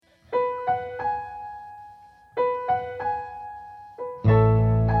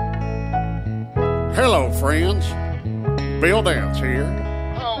Hello, friends. Bill Dance here.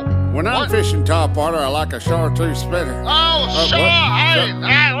 Oh, When I'm fishing topwater, I like a chartreuse spitter. sure.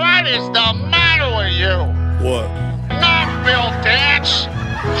 Hey, what is the matter with you? What? Not Bill Dance.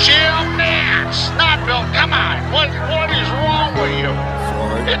 Jim Dance. Not Bill. Come on. What is wrong with you?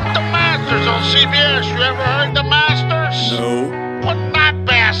 Sorry. It's the Masters on CBS. You ever heard the Masters? No. What, not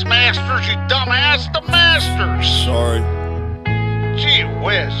Bassmasters, you dumbass. The Masters. Sorry. Gee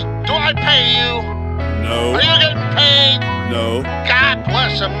whiz. Do I pay you? No. Are you getting paid? No. God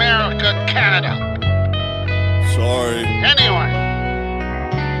bless America and Canada. Sorry. Anyway,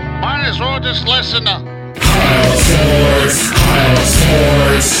 might as well just listen to Sports.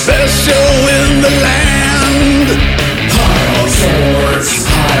 Best show in the land. Sports.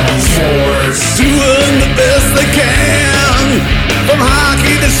 Doing the best they can. From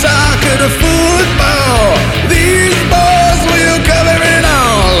hockey to soccer to football. These boys will cover it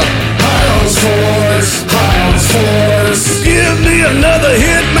all. Sports. Give me another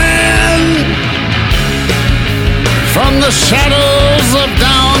hit, man. From the shadows of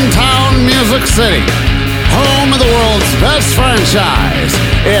downtown Music City, home of the world's best franchise,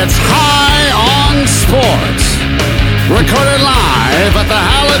 it's High on Sports. Recorded live at the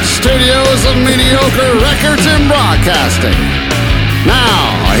Hallett Studios of Mediocre Records and Broadcasting.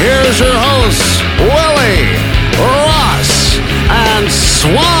 Now, here's your hosts, Willie, Ross, and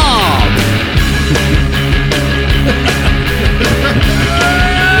Swamp.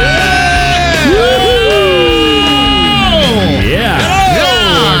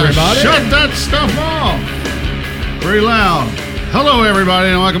 Hello, everybody. Shut that stuff off. Pretty loud. Hello, everybody,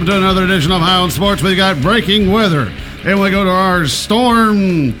 and welcome to another edition of High on Sports. We got breaking weather, and we go to our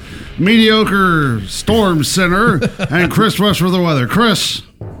mediocre storm center, and Chris Rush for the weather. Chris.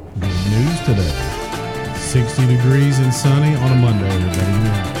 Good news today. 60 degrees and sunny on a Monday, everybody.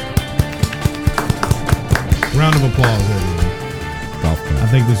 Round of applause, everyone. I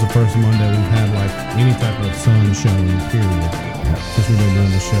think this is the first Monday we've had like any type of sunshine period since we've been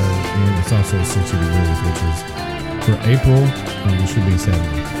doing the show, and it's also 60 degrees, which is for April, it should be 70.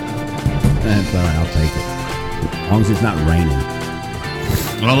 That's all right, I'll take it. As long as it's not raining.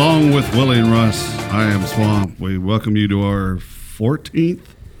 Along with Willie and Russ, I am Swamp. We welcome you to our 14th?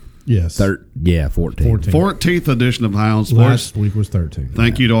 Yes. 14th edition of High on Sports. Last week was 13.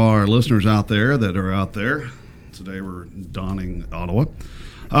 Thank you to all our listeners out there that are out there. Today we're donning Ottawa.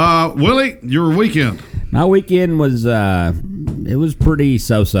 Willie, your weekend. My weekend was it was pretty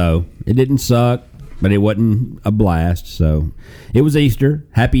so-so. It didn't suck, but it wasn't a blast. So it was Easter.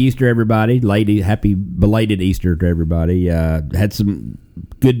 Happy Easter, everybody. Happy belated Easter to everybody. Had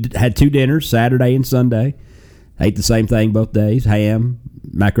two dinners, Saturday and Sunday. Ate the same thing both days: ham,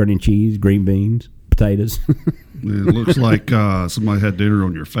 macaroni and cheese, green beans, potatoes. It looks like somebody had dinner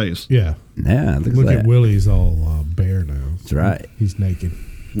on your face. Yeah. Yeah, Look at Willie's all bare now. That's right. He's naked.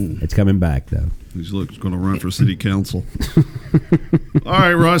 It's coming back though. He's going to run for city council. All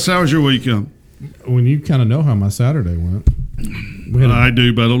right, Russ, how was your weekend? When you kind of know how my Saturday went. I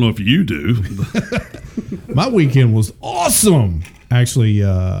do, but I don't know if you do. My weekend was awesome. Actually,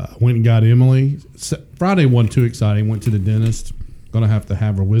 went and got Emily. Friday wasn't too exciting. Went to the dentist. Going to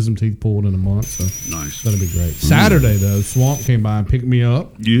have her wisdom teeth pulled in a month. So nice. That'll be great. Saturday, though, Swamp came by and picked me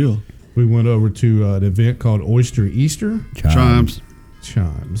up. Yeah. We went over to an event called Oyster Easter. Chimes.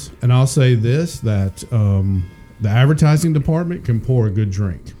 And I'll say this, that the advertising department can pour a good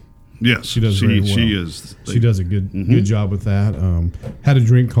drink. Yes. She does very well. She does a good job with that. Had a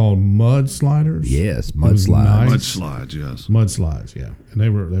drink called Mud Sliders. Yes, Mud Slides. Nice. Mud Slides, yes. Mud Slides, yeah. And they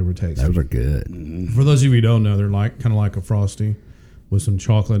were tasty. Those are good. Mm-hmm. For those of you who don't know, they're kind of like a Frosty with some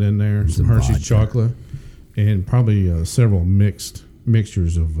chocolate in there, some Hershey's vodka. chocolate, and probably several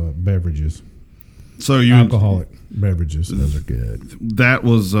mixtures of beverages. So alcoholic beverages. Those are good. That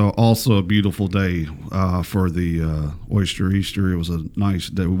was also a beautiful day for the Oyster Easter. It was a nice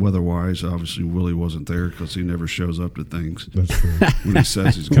day weather-wise. Obviously, Willie wasn't there because he never shows up to things. That's true. When he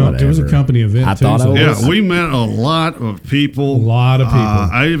says he's going. It was a company event. I thought too, I was. Yeah, we met a lot of people.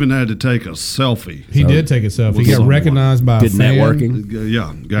 I even had to take a selfie. He did take a selfie. He got someone. recognized by Good a fan.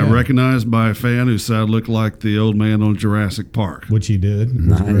 networking. Got recognized by a fan who said I looked like the old man on Jurassic Park. Which he did. It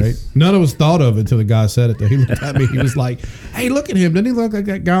was great. None of us thought of it until the guy said it. Though. He looked at me. He was like, "Hey, look at him! Didn't he look like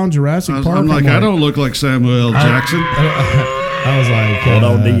that guy on Jurassic Park?" I'm like, I don't look like Samuel L. Jackson. I was like, Hold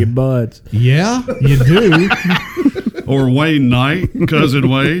on to your butts. yeah, you do. Or Wayne Knight, cousin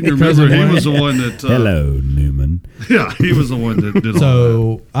Wayne. Remember, Cousin he Wayne. was the one that. Hello, Newman. Yeah, he was the one that did all that.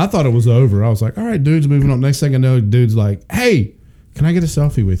 So I thought it was over. I was like, all right, dude's moving on. Next thing I know, dude's like, hey, can I get a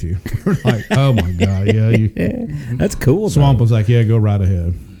selfie with you? We're like, oh my God, yeah. That's cool. Swamp was like, yeah, go right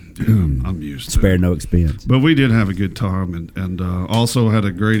ahead. I'm used to Spare it. no expense. But we did have a good time, and also had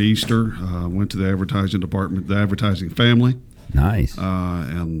a great Easter. Went to the advertising department, the advertising family, Nice.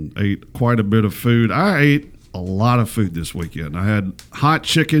 and ate quite a bit of food. I ate a lot of food this weekend. I had hot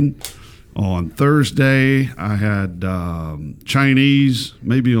chicken on Thursday. I had Chinese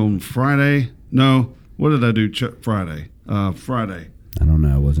maybe on Friday. No, what did I do Friday? Friday. I don't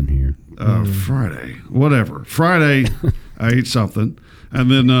know. I wasn't here. Friday, whatever. Friday, I ate something, and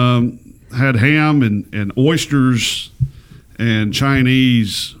then had ham and oysters and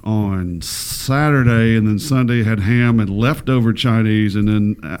Chinese on Saturday, and then Sunday had ham and leftover Chinese, and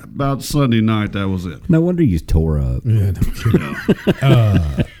then about Sunday night that was it. No wonder you tore up. Yeah, no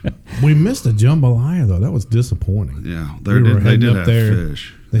kidding. We missed a jambalaya though. That was disappointing. Yeah, We were they heading did up have there.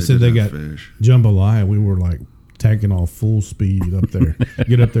 fish. They said did they have got fish. jambalaya. We were like taking off full speed up there.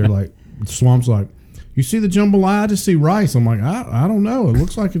 Get up there like Swamp's like, you see the jambalaya? I just see rice. I'm like, I don't know. It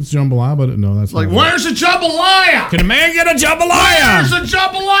looks like it's jambalaya, but no, that's Like, not it. where's the jambalaya? Can a man get a jambalaya? Where's the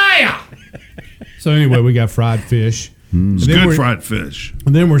jambalaya? So anyway, we got fried fish. It's then good we're- fried fish.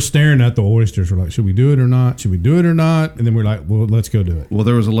 And then we're staring at the oysters. We're like, should we do it or not? Should we do it or not? And then we're like, well, let's go do it. Well,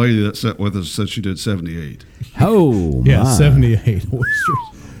 there was a lady that sat with us said she did 78. Oh, Yeah, my. 78 oysters.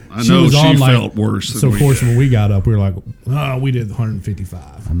 I know was she on, like- felt worse than So of we course, did. when we got up, we were like, oh, we did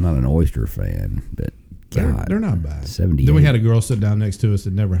 155. I'm not an oyster fan, but God, They're not bad. 78. Then we had a girl sit down next to us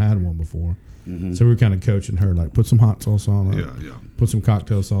that never had one before. So we were kind of coaching her, like, put some hot sauce on it. Yeah. Put some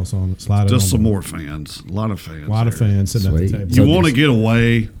cocktail sauce on it. Slide it Just on some the- more fans. A lot of fans. A lot of there. fans sitting Sweet. at the table. So You want to just- get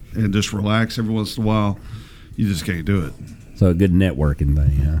away and just relax every once in a while. You just can't do it. So a good networking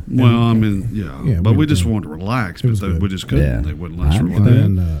thing, huh? Well, I mean, yeah. But we just did. wanted to relax, It was but good. we just couldn't. Yeah. They wouldn't let us I relax.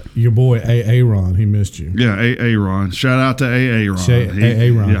 understand. And your boy, Aaron, he missed you. Yeah, Aaron. Shout out to Aaron.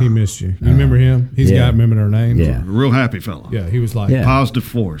 Aaron, yeah. he missed you. You remember him? He's yeah. got remember their names. Yeah. Real happy fella. Yeah, he was like, Yeah. Positive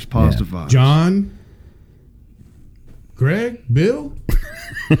force, positive vibes. John, Greg, Bill,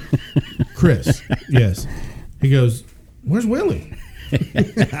 Chris. Yes. He goes, where's Willie?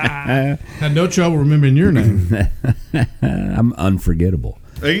 Had no trouble remembering your name. I'm unforgettable.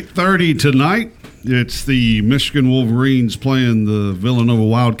 8:30 tonight. It's the Michigan Wolverines playing the Villanova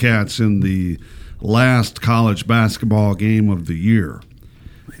Wildcats in the last college basketball game of the year.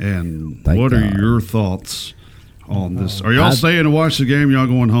 And Thank what are God. your thoughts on this? Are y'all staying to watch the game? Y'all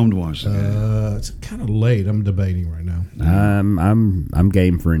going home to watch the game? It's kind of late. I'm debating right now. I'm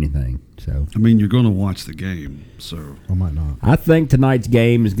game for anything. So I mean, you're going to watch the game, so I might not. I think tonight's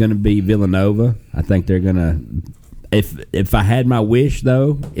game is going to be Villanova. I think they're going to. If I had my wish,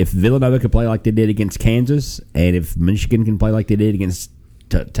 though, if Villanova could play like they did against Kansas, and if Michigan can play like they did against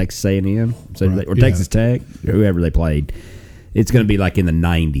Texas A&M or Texas Tech, or whoever they played, it's going to be like in the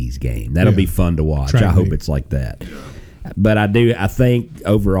 90s game. That'll be fun to watch. Track I hope meet. it's like that. But I think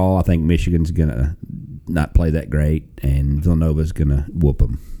overall, I think Michigan's going to not play that great, and Villanova's going to whoop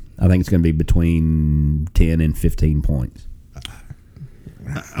them. I think it's going to be between 10 and 15 points.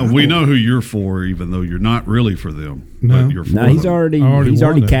 we know who you're for, even though you're not really for them. No. But you're for No, he's them. already Already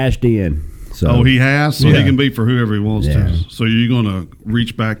won it. cashed in. So Oh, he has, so Yeah. he can be for whoever he wants Yeah. to. So you're going to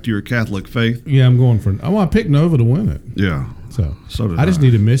reach back to your Catholic faith? Yeah, I'm going for. I want to pick Nova to win it. Yeah. So did I just I.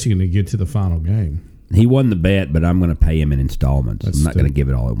 needed Michigan to get to the final game. he won the bet, but I'm going to pay him in installments. That's I'm not going to stupid. give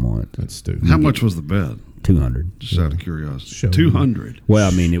it all at once. That's stupid. How much was the bet? 200. Just out of curiosity. Show me. 200.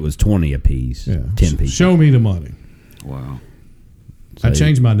 Well, I mean, it was 20 apiece. Yeah. 10 people. Show me the money. Wow. I So-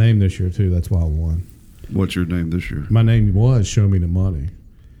 changed my name this year too. That's why I won. What's your name this year? My name was Show Me the Money.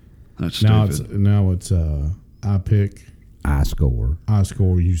 That's Now stupid. it's I pick, I score. I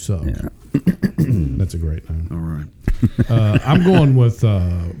score, you suck. Yeah. That's a great name. All right. I'm going with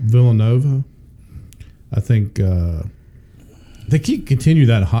Villanova. I think they continue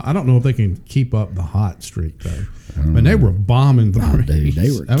that hot. I don't know if they can keep up the hot streak though. But they were bombing threes. dude,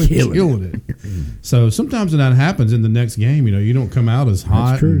 they were I mean, killing it. So sometimes when that happens in the next game, you don't come out as hot.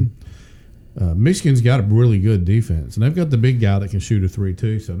 That's true. And, Michigan's got a really good defense, and they've got the big guy that can shoot a 3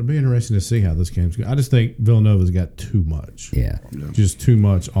 too. So it'll be interesting to see how this game's going. I just think Villanova's got too much, Yeah. just too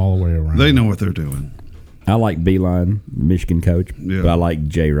much all the way around. They know what they're doing. I like Beeline, Michigan coach, Yeah. but I like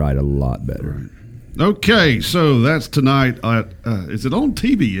Jay Wright a lot better. Okay, so that's tonight at, is it on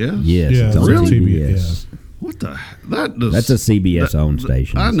TBS? Yes. Yeah, it's on it's on TBS. What the? That does, That's a CBS owned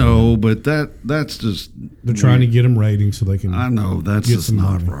station. I know, but that's just. They're trying to get them ratings so they can. I know, that's get just some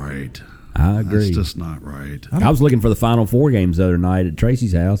not money. right. I agree. That's just not right. I was looking for the Final Four games the other night at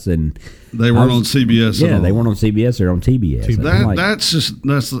Tracy's house, and They weren't on CBS at Yeah, all. they weren't on CBS. They're on TBS. I'm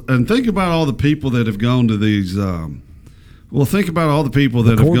like, And think about all the people that have gone to these. Well, think about all the people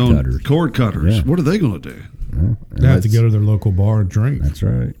that have cord gone cutters. cord cutters. Yeah. What are they going to do? They have to go to their local bar and drink. That's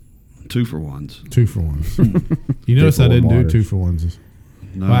right. 2-for-1s. 2-for-1s. You notice I didn't do 2-for-1s.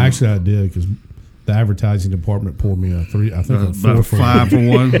 No. Well, actually, I did because the advertising department pulled me a 3. I think a About a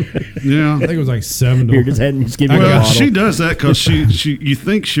 5-for-1. Yeah. I think it was like 7 to You're just giving me a Well, bottle. she does that because she you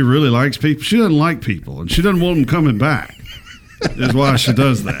think she really likes people. She doesn't like people, and she doesn't want them coming back. Is why she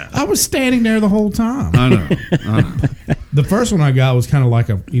does that. I was standing there the whole time. I know. The first one I got was kind of like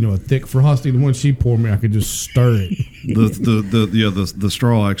a thick frosty. The one she poured me, I could just stir it. The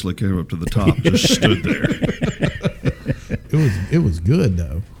straw actually came up to the top, just stood there. It was good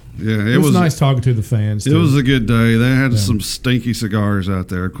though. Yeah, It was nice talking to the fans. It too. was a good day. They had some stinky cigars out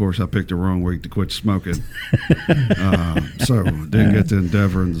there. Of course, I picked the wrong week to quit smoking, so didn't get to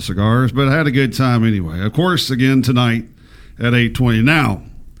endeavor in the cigars. But I had a good time anyway. Of course, again tonight at 8:20. Now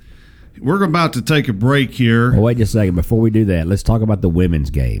we're about to take a break here. Well, wait just a second. Before we do that, let's talk about the women's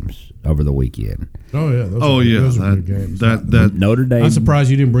games over the weekend. Oh yeah. Those are good games. That Notre Dame. I'm surprised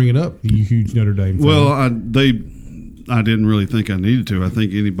you didn't bring it up. You huge Notre Dame fan. well, I didn't really think I needed to. I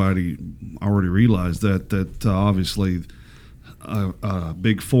think anybody already realized that obviously a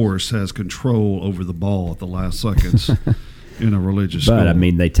big force has control over the ball at the last seconds in a religious school. But I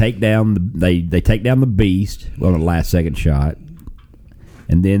mean, they take down the beast on a last second shot,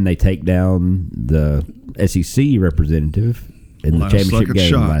 and then they take down the SEC representative in the Last championship second game.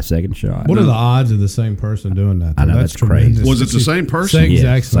 shot. Last second shot. what are the odds of the same person doing that? I know, That's that's crazy. tremendous. Was it the same person? Same Yeah,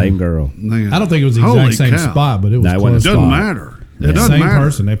 exact same girl. Man. I don't think it was the Holy exact same cow. spot, but it was No, it wasn't close. It doesn't spot. matter. It doesn't Same matter.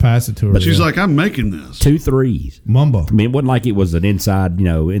 person. They passed it to her. She's like, I'm making this. 2 threes. Mumbo. I mean, it wasn't like it was an inside,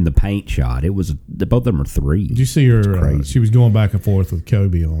 in the paint shot. It was both of them are threes. Did you see her? crazy. She was going back and forth with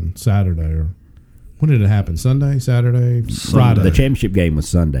Kobe on Saturday. Or when did it happen? Sunday, Saturday, Friday. The championship game was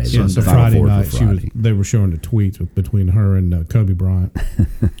Sunday. Yeah, so The Final Friday Four night, was Friday. they were showing the tweets between her and Kobe Bryant.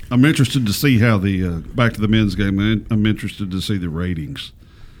 I'm interested to see how back to the men's game. I'm interested to see the ratings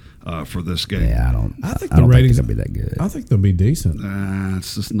for this game. Yeah, I don't I think I the don't ratings think they'll be that good. I think they'll be decent.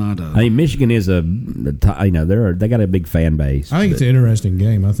 It's just not a. I mean, Michigan is they got a big fan base. I think it's an interesting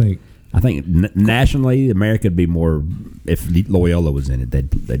game. I think Nationally, America would be more if Loyola was in it.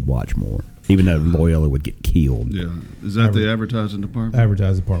 They'd watch more, even though Loyola would get killed. Yeah, is that the advertising department?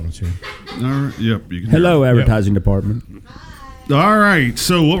 advertising department's here. All right. Yep. You can Hello, advertising department. All right.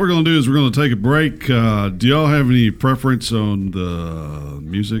 So what we're going to do is we're going to take a break. Do y'all have any preference on the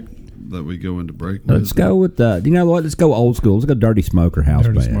music that we go into break with? Let's go with you know what? Let's go old school. Let's go Dirty Smoker House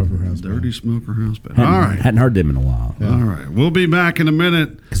Dirty Band. Smoker House. Dirty Smoker House Band. Hadn't, All right. hadn't heard them in a while All right. We'll be back in a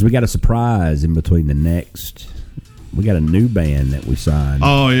minute. because we got a surprise in between the next. We got a new band that we signed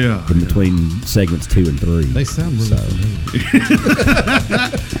Oh, yeah. in between segments 2 and 3. They sound really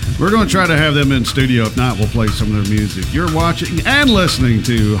familiar. We're going to try to have them in studio. If not, we'll play some of their music. You're watching and listening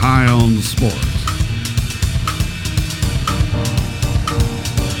to High on Sports.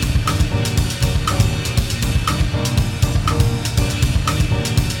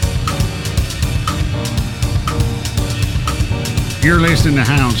 You're listening to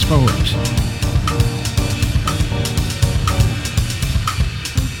High on Sports.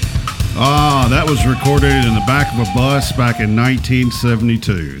 That was recorded in the back of a bus back in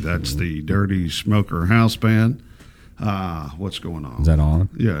 1972. That's the Dirty Smoker House Band. What's going on? Is that on?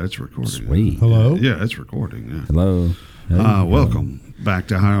 Yeah, it's recording. Sweet. Hello? Yeah, it's recording. Yeah. Hello. Welcome back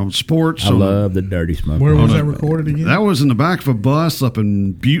to High on Sports. I love the Dirty Smoker. Where was House that Band. recorded again? That was in the back of a bus up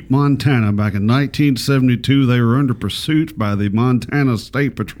in Butte, Montana. Back in 1972, they were under pursuit by the Montana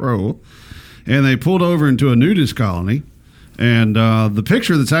State Patrol, and they pulled over into a nudist colony. And the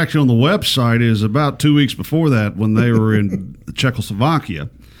picture that's actually on the website is about 2 weeks before that when they were in Czechoslovakia.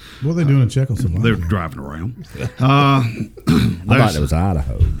 What are they doing in Czechoslovakia? They were driving around. I thought it was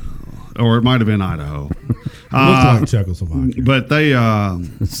Idaho. Or it might have been Idaho. Looked like Czechoslovakia. But they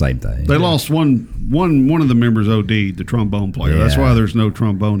Same thing. they lost one of the members OD'd, the trombone player. That's Yeah. why there's no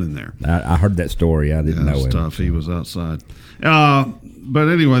trombone in there. I heard that story. I didn't know That's it. tough. He was outside. But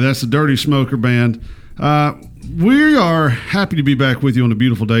anyway, that's the Dirty Smoker Band. We are happy to be back with you on a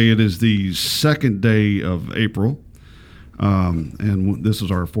beautiful day. It is the second day of April, and this is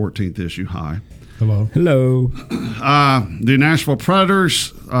our 14th issue high. Hello. Hello. The Nashville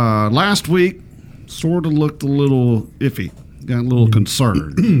Predators last week sort of looked a little iffy, got a little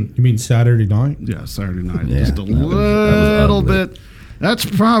concerned. You mean Saturday night? Yeah, Saturday night, Yeah, just a that was little ugly. bit. That's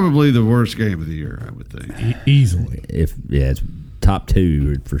probably the worst game of the year, I would think. Easily. It's top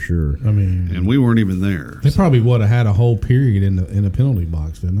 2 for sure. I mean, And we weren't even there. they probably would have had a whole period in the penalty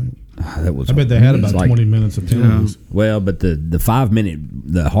box, didn't That was. they? I bet they had it was about like- 20 minutes of penalties. Well, but the 5-minute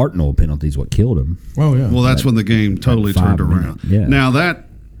the Hartnell penalty is what killed him. Oh yeah. Well, that's when the game totally that 5 turned around. minute, yeah. Now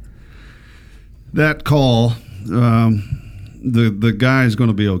that call, the guy is going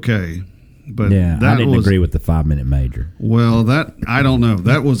to be okay. But Yeah, that I didn't was, agree with the 5-minute major. Well, that I don't know.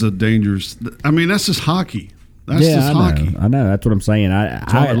 That was a dangerous. I mean, that's just hockey. That's Yeah, just hockey. I know. That's what I'm saying. all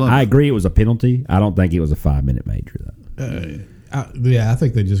I love. I agree it was a penalty. I don't think it was a 5-minute major, though. I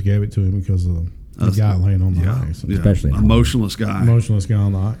think they just gave it to him because of the guy laying on the ice. Yeah, Especially a motionless guy. Emotionless guy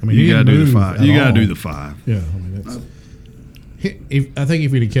on the ice. I mean, You he got to didn't do the move 5. at You got to all. do the 5. Yeah, I mean, I think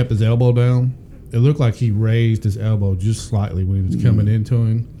if he'd have kept his elbow down, it looked like he raised his elbow just slightly when he was coming into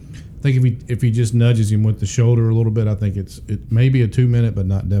him. I think if he just nudges him with the shoulder a little bit, I think it may be a 2-minute, but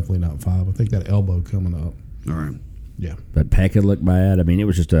definitely not 5. I think that elbow coming up. All right. Yeah. But Pekka looked bad. I mean, it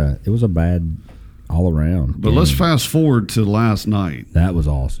was a bad all around. But let's fast forward to last night. That was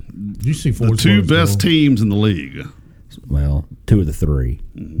awesome. Did you see The Ford 2 Swerve's best goal? teams in the league. Well, 2 of the 3.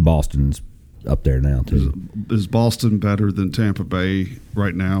 Boston's up there now too. Is Boston better than Tampa Bay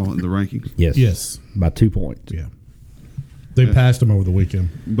right now in the rankings? Yes. Yes. By 2 points. Yeah. They passed him over the weekend.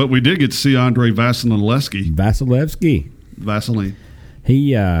 But we did get to see Andrei Vasilevsky. Vasilevsky.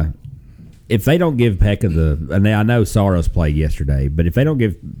 He if they don't give Pekka and I know Saros played yesterday, but if they don't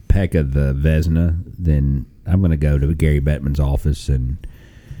give Pekka the Vezina, then I'm going to go to Gary Bettman's office and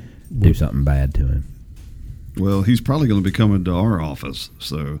do something bad to him. Well, he's probably going to be coming to our office.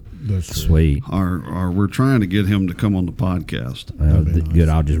 So That's true. Sweet. we're trying to get him to come on the podcast. Well, That'd be nice. good.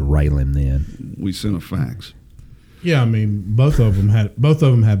 I'll just rail him then. We sent a fax. Yeah, I mean, both of them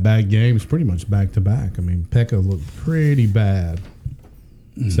had bad games, pretty much back to back. I mean, Pekka looked pretty bad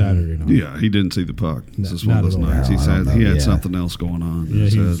Saturday night. Yeah, he didn't see the puck. This is one of not those at all. nights. No, I don't He know. had Yeah. something else going on. Yeah, He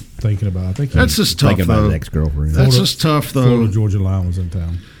he was said- thinking about. I think That's just tough, Thinking about though. his ex-girlfriend. That's just tough, though. Florida Georgia Line was in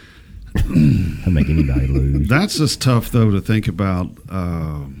town. That'll make anybody lose. That's just tough, though, to think about.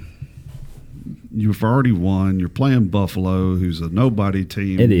 You've already won. You're playing Buffalo, who's a nobody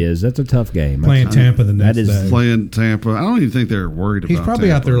team. It is. That's a tough game. Playing Tampa the next that is day. Playing Tampa. I don't even think they're worried He's about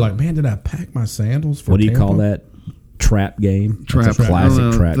probably out Tampa. there like, man, did I pack my sandals for What do you Tampa? call that? Trap game. Trap. That's a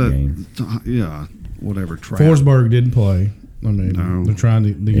classic trap the- game. Yeah, whatever. Trap. Forsberg didn't play. I mean, No. they're trying to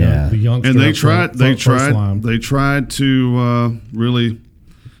Yeah. the youngster. And they up tried. front, first line. They tried to really,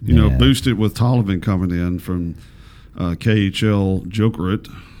 Yeah. boost it with Tolvin coming in from KHL Jokerit,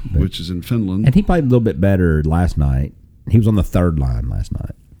 which is in Finland. And he played a little bit better last night. He was on the 3rd line last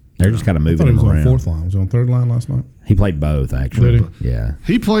night. They're just kind of I thought moving he was him on around. 4th line. Was he on 3rd line last night? He played both, actually. Did Yeah.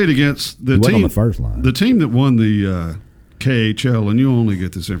 He played against the He wasn't team on the first line. The team that won the KHL, and you only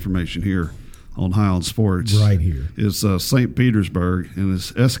get this information here on High on Sports, Right here. is St. Petersburg, and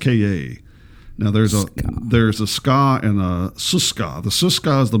it's SKA. Now there's a SKA and a SUSKA. The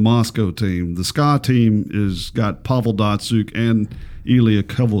SUSKA is the Moscow team. The SKA team is got Pavel Datsyuk and Ilya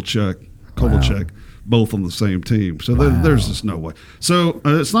Kovalchuk, both on the same team. So there's just no way. So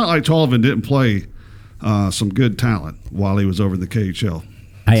it's not like Tolvin didn't play some good talent while he was over in the KHL.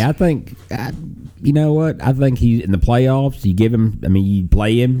 Hey, I think, you know what? I think he's in the playoffs. You give him, you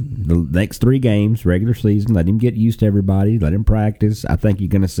play him the next 3 games, regular season, let him get used to everybody, let him practice. I think you're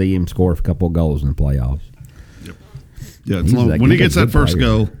going to see him score a couple of goals in the playoffs. Yeah, He's like- when he he's a gets that good first player.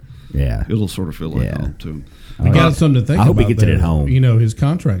 goal, Yeah. it'll sort of feel like Yeah. home to him. He got something to think I about. hope he gets it there. at home. You know, his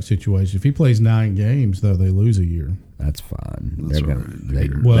contract situation. If he plays 9 games, though, they lose a year. That's fine. That's They're all gonna,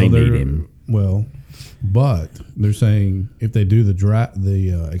 right. they need him. Well, but they're saying if they do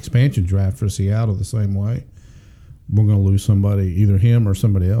the expansion draft for Seattle the same way, we're going to lose somebody, either him or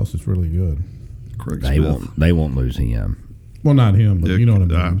somebody else that's really good. Craig They Smith. won't lose him. Well, not him, but you know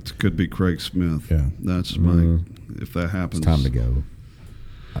what I mean. It could be Craig Smith. Yeah. That's right. If that happens. It's time to go.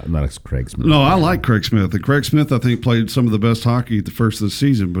 I'm not a Craig Smith. No, I like Craig Smith. And Craig Smith, I think, played some of the best hockey at the first of the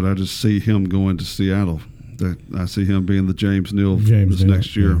season, but I just see him going to Seattle. I see him being the James Neal this Neal,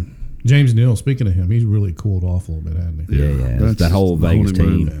 next year. yeah. James Neal, speaking of him, he's really cooled off a little bit, hasn't he? Yeah. That's That whole the Vegas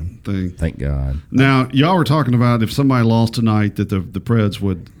honeymoon team. thing. Thank God. Now, y'all were talking about if somebody lost tonight that the Preds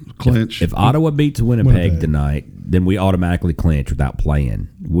would clinch. If Ottawa beats Winnipeg Winnipeg. tonight, then we automatically clinch without playing.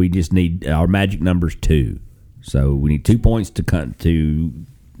 We just need our magic number's 2. So we need 2 points to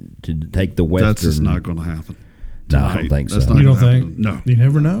take the Western. that's just not going to happen. No, I don't tonight. think so. That's not You don't gonna think? happen. No. You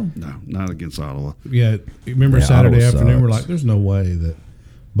never know. No, not against Ottawa. Yeah, remember Yeah, Saturday Ottawa afternoon, we're sucks. like, there's no way that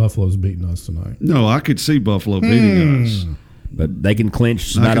Buffalo's beating us tonight. No, I could see Buffalo beating us. But they can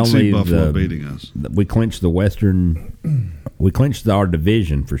clinch I not could see only Buffalo beating us. we clinch the Western, we clinched our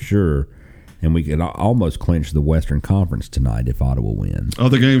division for sure, and we could almost clinch the Western Conference tonight if Ottawa wins.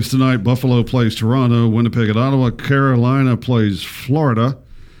 Other games tonight, Buffalo plays Toronto, Winnipeg at Ottawa, Carolina plays Florida.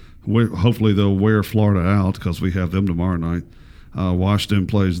 Hopefully they'll wear Florida out because we have them tomorrow night. Washington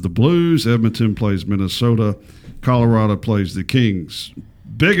plays the Blues, Edmonton plays Minnesota, Colorado plays the Kings.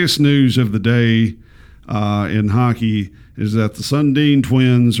 Biggest news of the day, in hockey is that the Sundin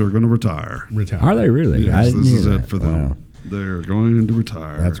twins are going to retire. Are they really? I Yes, didn't this hear is that. it for them. Wow. They're going to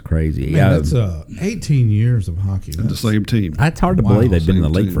retire. That's crazy. Man, Yeah, that's 18 years of hockey. the That's, same team. it's hard to Wow, believe they've been in the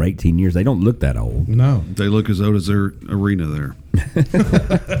same league team. for 18 years. They don't look that old. no, They look as old as their arena there.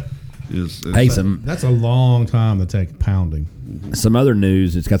 Hey, that's a long time to take pounding. some other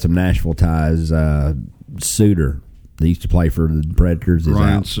news. It's got some Nashville ties. Suter, they used to play for the Predators, is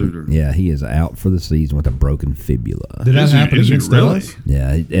Ryan out. Suter. Yeah, he is out for the season with a broken fibula. Did that Is he- happen is he against really? Dallas?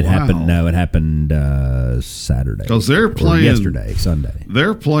 Yeah, it Wow. happened. No, it happened Saturday. 'Cause they're Or playing- yesterday, Sunday.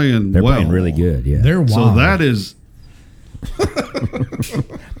 They're playing They're well. playing really good. Yeah, They're wild. So that is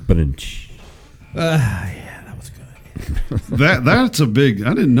but that was good. that's a big.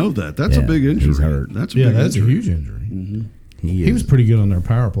 I didn't know that. That's a Yeah, big injury. he's hurt. That's a Yeah, big that's injury. a huge injury. he was pretty good on their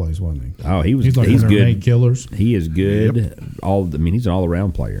power plays, wasn't he? Oh, he was. He's like he's one of their main good. killers. He is good. He's an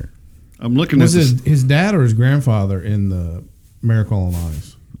all-around player. I'm looking Was at this. his dad or his grandfather in the Miracle on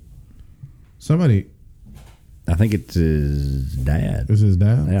Ice? Somebody I think it's his dad. is his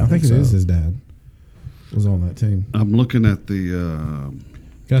dad. Yeah, I think it so. is his dad. Was on that team. I'm looking at the.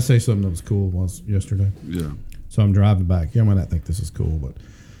 Can I say something that was cool once yesterday? Yeah. So I'm driving back. You might not think this is cool, but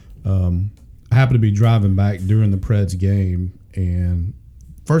I happened to be driving back during the Preds game, and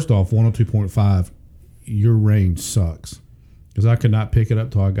first off, 102.5, your range sucks because I could not pick it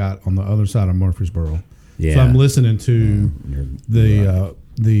up till I got on the other side of Murfreesboro. Yeah. So I'm listening to the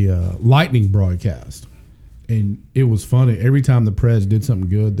Lightning broadcast, and it was funny. Every time the Preds did something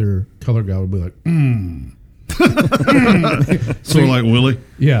good, their color guy would be like, Sort of like Willie.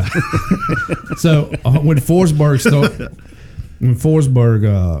 yeah. So when Forsberg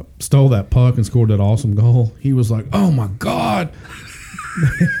stole that puck and scored that awesome goal, he was like, "Oh my god,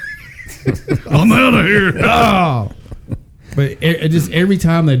 I'm out of here. oh!" But it just every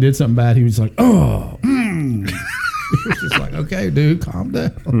time they did something bad, he was like, "Oh." He was just like, "Okay, dude, calm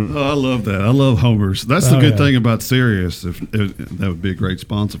down." Oh, I love that. I love homers. That's the Oh, good yeah. thing about Sirius. If that would be a great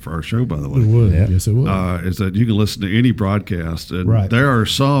sponsor for our show, by the It way. would, Yeah. yes, it would. Is that you can listen to any broadcast, and Right. there are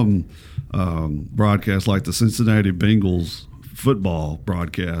some broadcasts like the Cincinnati Bengals football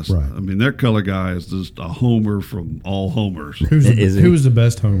broadcast. Right. I mean, their color guy is just a homer from all homers. Is he? Who was the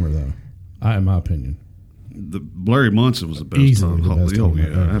best homer though? In my opinion, Larry Munson was the best. Easily the best Oh homer yeah,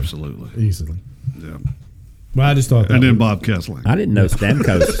 ever. absolutely. easily. Yeah. But I just thought that. And then was- Bob Kessling. I didn't know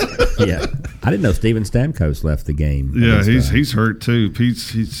Stamkos. Yeah, I didn't know Steven Stamkos left the game. Yeah, against, he's hurt too.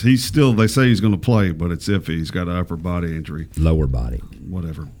 He's still. They say he's going to play, but it's iffy. He's got an upper body injury. lower body.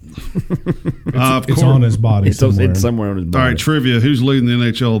 Whatever. Of it's course. on his body It's somewhere. somewhere on his All body. right, trivia. Who's leading the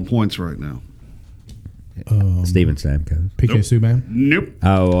NHL in points right now? Steven Stamkos. PK Nope. Subban. Nope.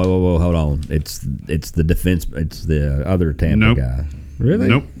 Oh, hold on. It's the defense. It's the other Tampa Nope. guy. Really?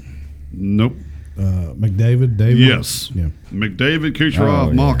 Nope. McDavid. David. Yes. Yeah. McDavid, Oh, Kucherov,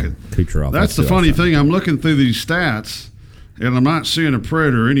 yeah. Malkin. Kucherov. That's the who I funny was thinking. thing. I'm looking through these stats, and I'm not seeing a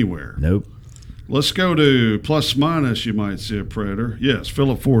Predator anywhere. Nope. Let's go to plus minus. You might see a Predator. Yes,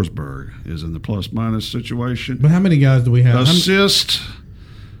 Philip Forsberg is in the plus minus situation. But how many guys do we have? Assist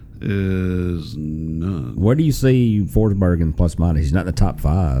is none. Where do you see Forsberg in plus minus? He's not in the top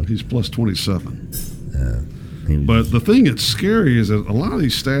 5. He's plus 27. He was- But the thing that's scary is that a lot of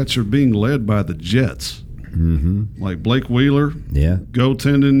these stats are being led by the Jets. Mm-hmm. Like Blake Wheeler, yeah,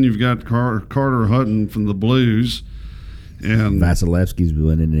 goaltending. You've got Carter Hutton from the Blues, and Vasilevsky's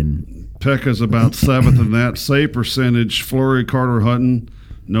winning in. Pekka's about 7th in that. Save percentage, Fleury, Carter Hutton,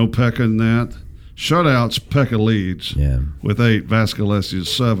 no Pekka in that. Shutouts, Pekka leads Yeah, with 8. Vasilevsky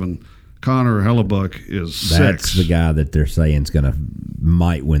is 7. Connor Hellebuck is 6. that's the guy that they're saying is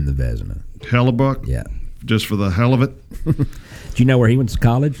might win the Vezina. Hellebuck, Yeah. just for the hell of it. Do you know where he went to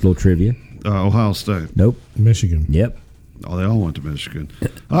college? Little trivia. Ohio State. Nope. Michigan. Yep. Oh, they all went to Michigan.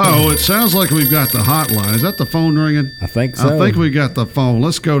 Oh, it sounds like we've got the hotline. Is that the phone ringing? I think so. I think we got the phone.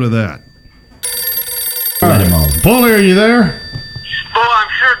 Let's go to that. Let him on. Paulie, are you there? Boy, I'm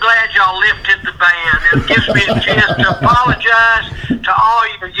sure glad y'all lifted the band. It gives me a chance to apologize to all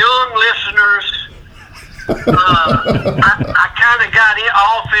your young listeners. I kind of got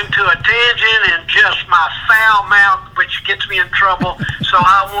off into a tangent and just my foul mouth, which gets me in trouble. So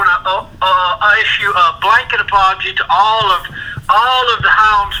I want to issue a blanket apology to all of the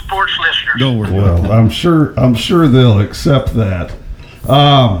High on Sports listeners. Don't worry. Well, I'm sure they'll accept that.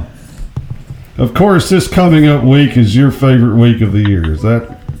 Of course, this coming up week is your favorite week of the year. Is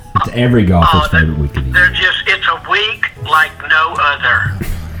that? It's every golfer's favorite week of the year. It's a week like no other.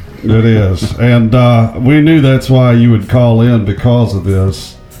 It is, and we knew that's why you would call in because of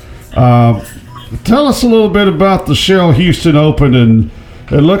this. Tell us a little bit about the Shell Houston Open and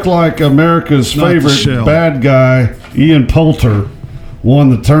It looked like America's Not the favorite shell. bad guy, Ian Poulter, won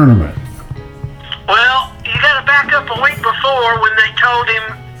the tournament. Well, you got to back up a week before when they told him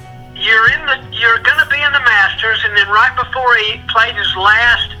you're going to be in the Masters, and then right before he played his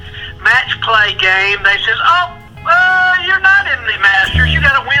last match play game, they says, you're not in the Masters. You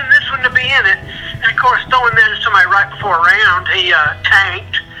got to win this one to be in it. And of course, throwing that at somebody right before a round, he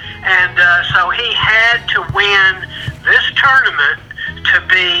tanked, and so he had to win this tournament to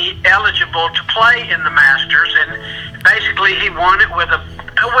be eligible to play in the Masters, and basically he won it with a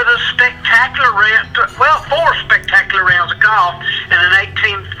spectacular round, well, 4 spectacular rounds of golf and an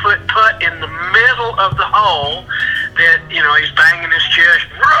 18-foot putt in the middle of the hole that, he's banging his chest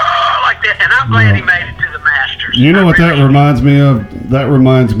like that, and I'm glad he made it to the Masters. You know what that reminds me of? That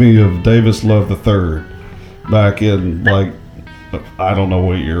reminds me of Davis Love III back in, I don't know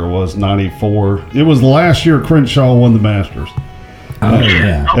what year it was, 94. It was the last year Crenshaw won the Masters. Oh,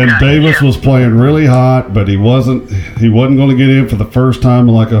 yeah. Okay, And Davis was playing really hot, but he wasn't going to get in for the first time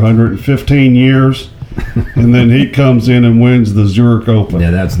in 115 years. And then he comes in and wins the Zurich Open. Yeah,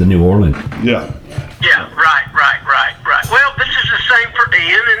 that's the New Orleans. Yeah. Yeah, right. Well, this is the same for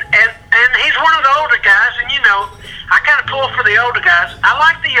Ian, and he's one of the older guys, and I kind of pull for the older guys. I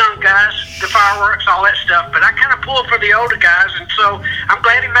like the young guys, the fireworks, all that stuff, but I kind of pull for the older guys, and so I'm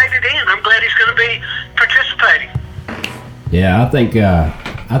glad he made it in. I'm glad he's going to be participating. Yeah, I think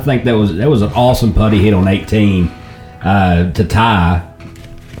that was an awesome putt he hit on 18 to tie.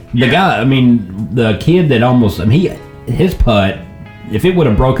 The guy, the kid that almost, his putt, if it would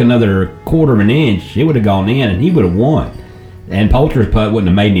have broke another quarter of an inch, it would have gone in and he would have won. And Poulter's putt wouldn't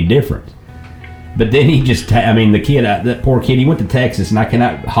have made any difference. But then he just, the kid, that poor kid, he went to Texas, and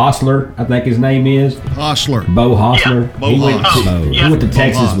Hostler, I think his name is. Hostler. Bo Hostler. Yeah, Bo he Haas. went to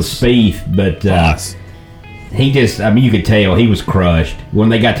Texas with Spieth, but he just, you could tell he was crushed. When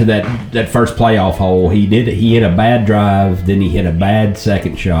they got to that first playoff hole, he hit a bad drive, then he hit a bad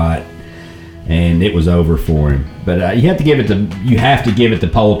second shot, and it was over for him. But you have to give it to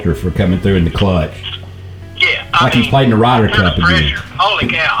Poulter for coming through in the clutch. Yeah, he's played in the Ryder Cup again. Holy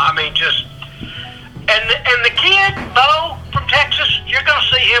cow! just and the kid Bo from Texas, you're going to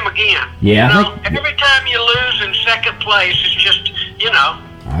see him again. Yeah. Every time you lose in second place, it's just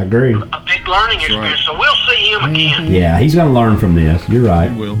I agree. a big learning experience. So we'll see him again. Yeah, he's going to learn from this. You're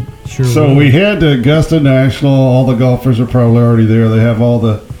right. Will. Sure. So will. we head to Augusta National. All the golfers are probably already there. They have all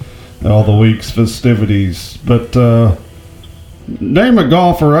the week's festivities. But name a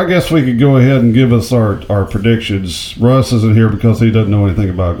golfer. I guess we could go ahead and give us our predictions. Russ isn't here because he doesn't know anything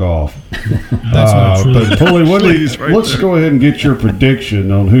about golf. That's not true. But Pulley, let's there. go ahead and get your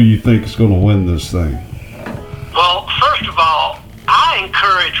prediction on who you think is going to win this thing. Well, first of all, I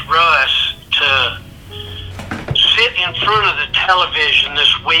encourage Russ to sit in front of the television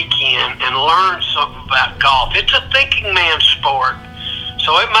this weekend and learn something about golf. It's a thinking man's sport,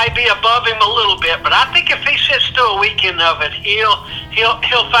 so it may be above him a little bit, but I think if he sits through a weekend of it, he'll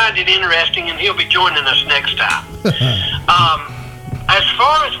find it interesting, and he'll be joining us next time. As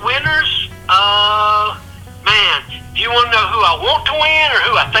far as winners, do you want to know who I want to win or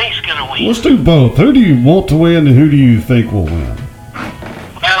who I think's going to win? Let's do both. Who do you want to win and who do you think will win?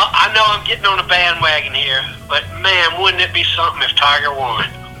 Well, I know I'm getting on a bandwagon here, but man, wouldn't it be something if Tiger won?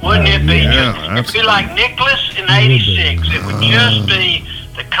 Wouldn't it be? Yeah, It'd be like Nicklaus in '86. It would just be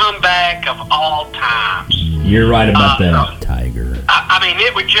the comeback of all times. You're right about that, Tiger.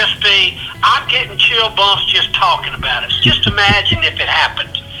 It would just be, I'm getting chill bumps just talking about it. Just imagine if it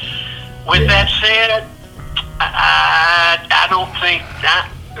happened. With that said, I don't think that,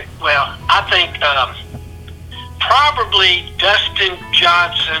 I think probably Dustin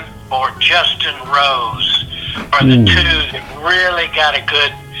Johnson or Justin Rose are the two that really got a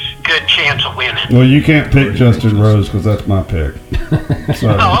good chance of winning. Well, you can't pick Justin Rose because that's my pick.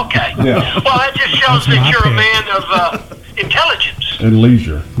 So, Oh, okay. Yeah. Well, that just shows that you're a man of intelligence. And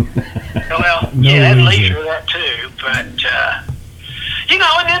leisure. Well, No yeah, and leisure. leisure that too. But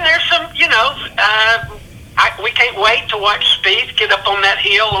and then there's some, we can't wait to watch Spieth get up on that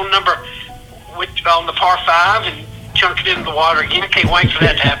hill on on the par 5 and chunk it into the water again. I can't wait for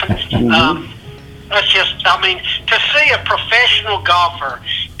that to happen. That's just, to see a professional golfer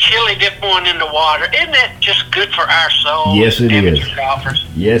chili dip one in the water, isn't that just good for our soul? Yes, it amateur is. Golfers?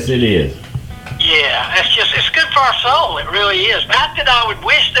 Yes, it is. Yeah, it's good for our soul. It really is. Not that I would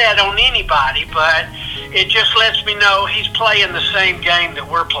wish that on anybody, but it just lets me know he's playing the same game that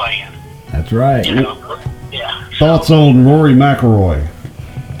we're playing. That's right. Yeah. Thoughts on Rory McIlroy?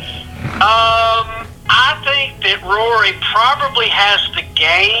 I think that Rory probably has the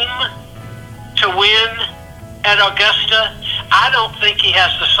game to win at Augusta. I don't think he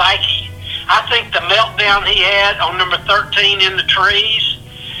has the psyche. I think the meltdown he had on number 13 in the trees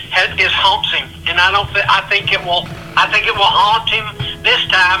haunts him, and I think it will haunt him this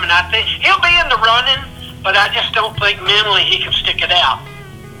time. And I think he'll be in the running, but I just don't think mentally he can stick it out.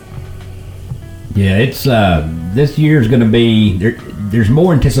 Yeah, it's this year's going to be there's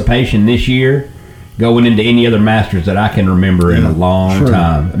more anticipation this year going into any other Masters that I can remember in a long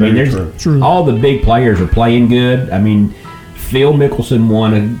time. I mean, there's all the big players are playing good. I mean, Phil Mickelson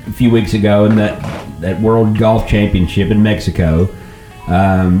won a few weeks ago in that World Golf Championship in Mexico.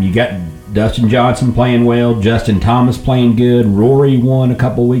 You got Dustin Johnson playing well, Justin Thomas playing good, Rory won a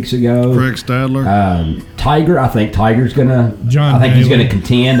couple weeks ago. Craig Stadler. Tiger, I think Tiger's gonna. He's gonna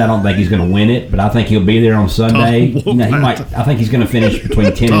contend. I don't think he's gonna win it, but I think he'll be there on Sunday. You know, he might. I think he's gonna finish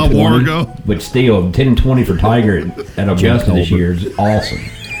between 10 and 20. But still, 10 and 20 for Tiger at Augusta this year is awesome.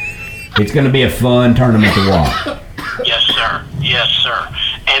 It's gonna be a fun tournament to watch. Yes, sir. Yes, sir.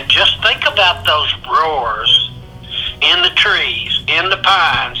 And just think about those roars in the trees, in the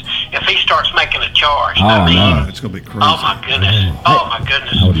pines, if he starts making a charge. It's going to be crazy. Oh, my goodness. Oh, my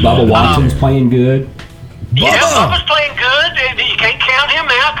goodness. Bubba Watson's playing good. Yeah, Bubba's playing good. You can't count him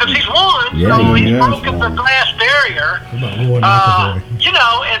out because he's won. Yeah, so he's broken the glass barrier. You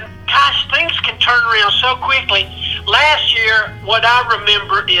know, and gosh, things can turn around so quickly. Last year, what I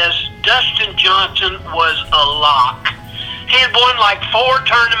remember is Dustin Johnson was a lock. He had won like 4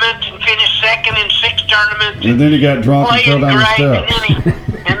 tournaments and finished second in 6 tournaments. And then he got drunk and fell down the steps.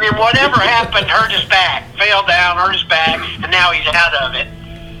 And then whatever happened, hurt his back. Fell down, hurt his back, and now he's out of it.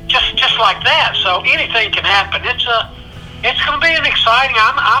 Just like that. So anything can happen. It's going to be an exciting.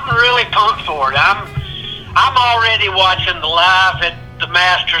 I'm really pumped for it. I'm already watching the live at the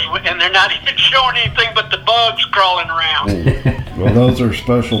Masters, and they're not even showing anything but the bugs crawling around. Well, those are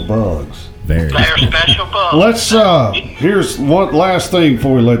special bugs. They're special bugs. Let's here's one last thing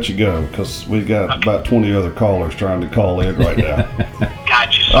before we let you go, because we got about 20 other callers trying to call in right now.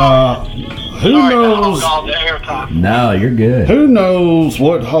 Gotcha. Who knows? No, you're good. Who knows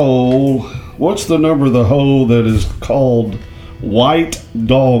what hole? What's the number of the hole that is called White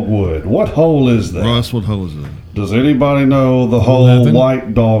Dogwood? What hole is that? Russ, what hole is it? Does anybody know the hole 11?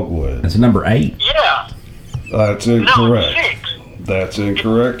 White Dogwood? That's number 8. Yeah. That's incorrect. No, 6. That's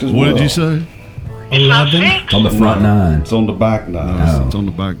incorrect as well. What did you say? It's not 6. It's on the front 9. It's on the back 9. No. It's on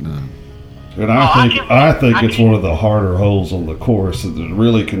the back 9. And I think it's one of the harder holes on the course that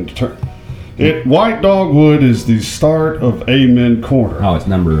really can turn. White Dogwood is the start of Amen Corner. Oh, it's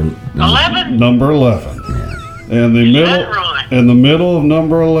number 11. Number 11. Yeah. And the Is middle, that right? in the middle of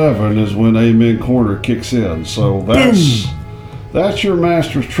number 11 is when Amen Corner kicks in. So that's your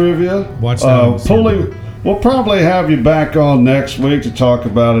Masters trivia. Watch that. Pulley, we'll probably have you back on next week to talk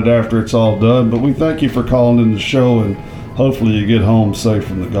about it after it's all done. But we thank you for calling in the show, and hopefully you get home safe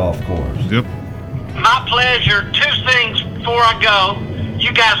from the golf course. Yep. My pleasure. 2 things before I go.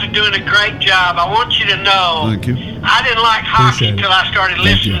 You guys are doing a great job. I want you to know Thank you. I didn't like hockey Appreciate it. until I started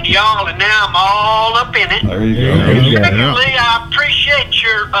listening to y'all, and now I'm all up in it. There you go. There you go. Secondly, I appreciate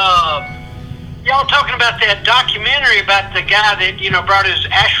your y'all talking about that documentary about the guy that brought his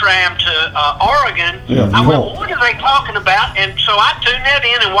ashram to Oregon. Yeah, I went, cool. what are they talking about? And so I tuned that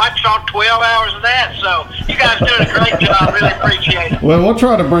in and watched all 12 hours of that. So you guys doing a great job. I really appreciate it. Well, we'll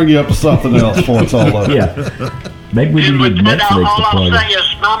try to bring you up to something else before it's all over. Yeah. Maybe we And can with get that, Netflix all to I'll plug say it. is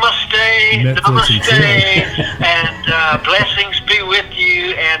namaste, Netflix namaste, and blessings be with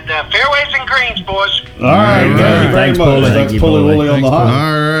you, and fairways and greens, boys. All right. Thank you very Thanks, much. Pulley. That's Thank you, Pulley Pulley. Wooly on the All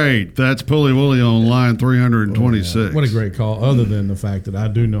hot. right. That's Pulley Wooly on line 326. What a great call, other than the fact that I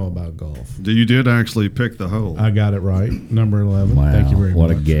do know about golf. You did actually pick the hole. I got it right. Number 11. Wow. Thank you very What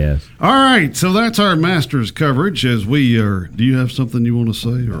much. a guess. All right. So that's our Masters coverage as we are. Do you have something you want to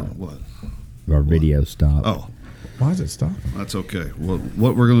say or what? Our video stopped. Oh, Why is it stopping? that's okay.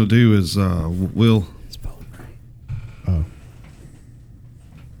 What we're going to do is we'll. Oh.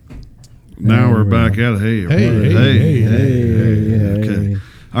 Now we're back at it. Hey, okay.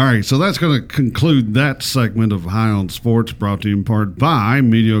 All right, so that's going to conclude that segment of High on Sports, brought to you in part by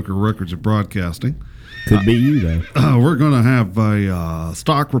Mediocre Records of Broadcasting. Could be you, though. We're going to have a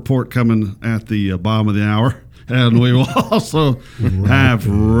stock report coming at the bottom of the hour, and we will also have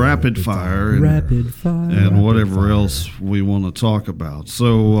rapid fire and whatever else we want to talk about.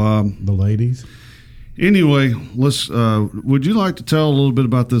 So, The ladies. anyway, let's. Would you like to tell a little bit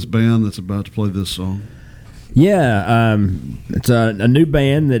about this band that's about to play this song? Yeah, it's a new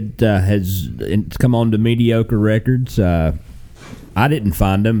band that it's come on to Mediocre Records. I didn't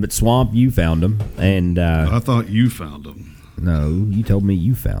find them, but Swamp, you found them, and I thought you found them. No, you told me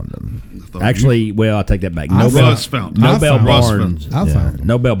you found them. thought Actually, well, I'll take that back. Russ found them. Nobel I found Barnes. them. I found them.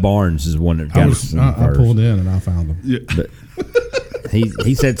 Nobel Barnes is one that got us I first. pulled in and I found them. Yeah. But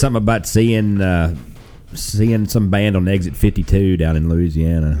he said something about seeing some band on exit 52 down in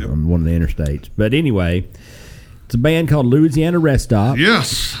Louisiana on one of the interstates. But anyway, it's a band called Louisiana Rest Stop.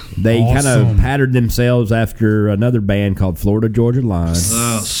 Yes. They kind Awesome. of patterned themselves after another band called Florida Georgia Line.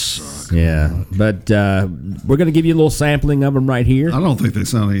 Yeah, but we're going to give you a little sampling of them right here. I don't think they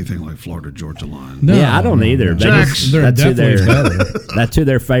sound anything like Florida Georgia Line. No, Yeah, I don't either. They Jax. just- They're that's who definitely better. That's who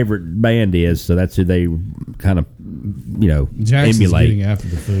their favorite band is, so that's who they kind of, Jackson's emulate. getting after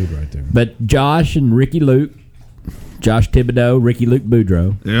the food right there. But Josh and Ricky Luke, Josh Thibodeau, Ricky Luke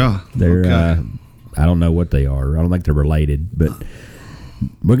Boudreaux, Yeah. they're okay. I don't know what they are. I don't think they're related, but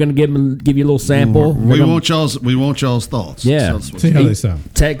we're going to give you a little sample. we We're gonna want y'all's thoughts. Yeah. That's what- See how they sound.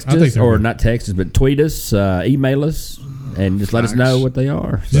 text I think us, they're or good. not text us, but tweet us, email us, and just let us know what they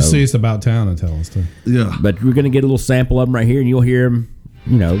are. Just So- see us about town and tell us too. yeah. But we're going to get a little sample of them right here, and you'll hear them,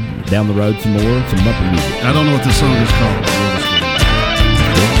 down the road some bumper music. I don't know what this song is called.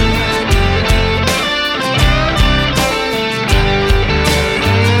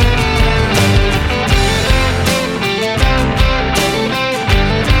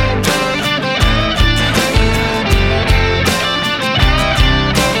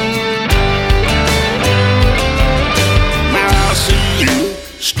 Now I see you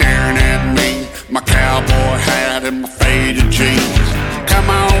staring at me, my cowboy hat and my faded jeans. Come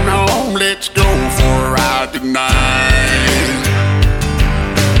on home, let's go for a ride tonight.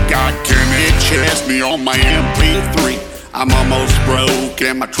 Got Kenny Chesney on my MP3. I'm almost broke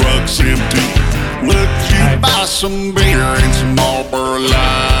and my truck's empty. Would you buy some beer and some Marlboro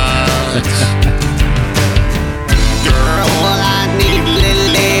Lights? Girl, I need a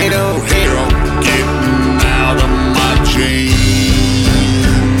little hero getting out of my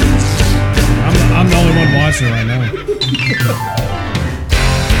jeans. I'm the only one watching right now.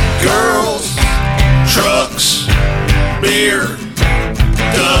 Girls, trucks, beer,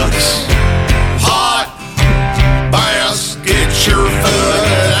 ducks, hot bass, get your foot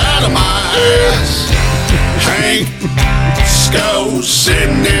out of my ass. Hank Sco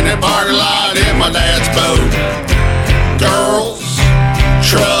sitting in a parking lot in my dad's boat. Girls,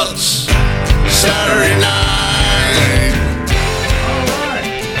 trucks, Saturday night.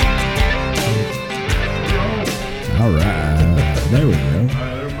 All right. There we go.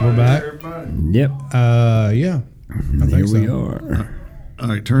 We're back. Yep. Yeah. I Here think so. we are. All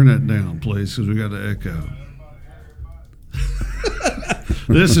right, turn that down, please, because we got to echo.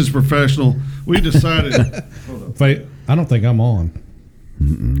 This is professional. We decided. Wait, I don't think I'm on.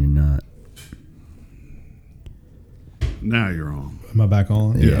 You're not. Now you're on. Am I back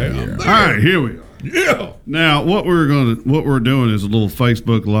on? Yeah. All right, here we are. Yeah. Now, what we're doing is a little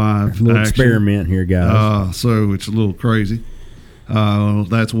Facebook Live A little action. experiment here, guys. So it's a little crazy.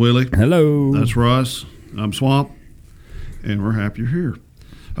 That's Willie. Hello. That's Russ. I'm Swamp, and we're happy you're here.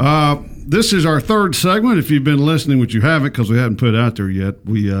 This is our third segment. If you've been listening, which you haven't because we haven't put it out there yet,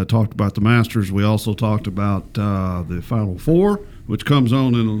 we talked about the Masters. We also talked about the Final Four, which comes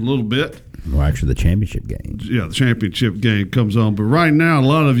on in a little bit. Well, actually, the championship game. Yeah, the championship game comes on. But right now, a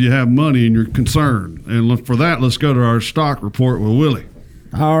lot of you have money and you're concerned. And for that, let's go to our stock report with Willie.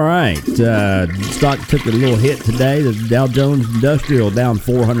 All right. Stock took a little hit today. The Dow Jones Industrial down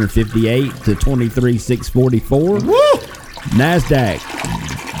 458 to 23,644. Woo! NASDAQ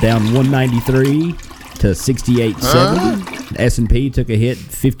down 193 to 68.70. S&P took a hit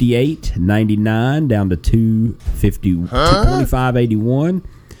 58.99 down to 25.81.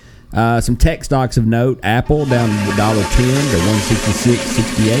 Some tech stocks of note: Apple down $1.10 to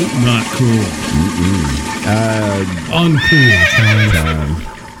 166.68. Not cool. Uncool. Challenge.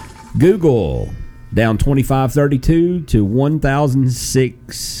 Google down 25.32 to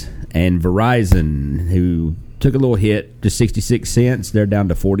 1,006, and Verizon, who took a little hit to 66 cents, they're down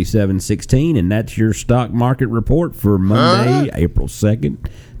to 47.16, and that's your stock market report for Monday, April 2nd,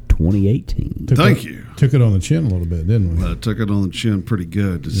 2018. Thank you. Took it on the chin a little bit, didn't we? Took it on the chin pretty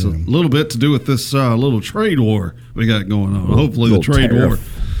good. It's a little bit to do with this little trade war we got going on. Hopefully the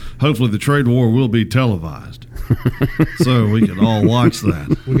trade war will be televised, so we can all watch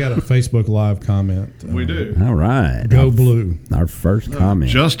that. We got a Facebook Live comment. We do. All right. Go Blue. Our first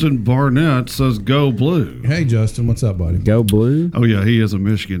comment. Justin Barnett says, "Go Blue." Hey, Justin. What's up, buddy? Go Blue. Oh yeah, he is a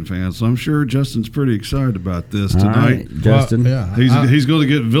Michigan fan, so I'm sure Justin's pretty excited about this All tonight. right, Justin. Well, yeah. He's going to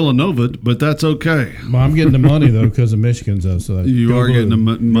get Villanova, but that's okay. Well, I'm getting the money, though, because of Michigan's, though. So You Go are Blue. getting the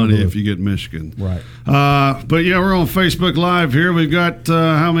money Go if Blue. you get Michigan. Right. But yeah, we're on Facebook Live here. We've got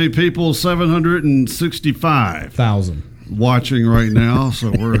how many people? 765. 1,000. watching right now,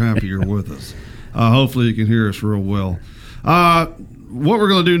 so we're happy you're with us. Hopefully you can hear us real well. What we're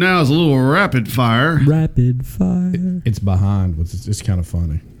going to do now is a little rapid fire. Rapid fire. It's behind, which is it's kind of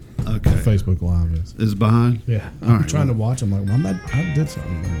funny. Okay. Facebook Live is. Behind? Yeah. All I'm right, trying to watch. I'm like, well, I did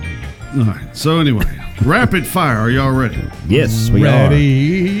something. All right. So anyway, rapid fire. Are y'all ready? Yes, we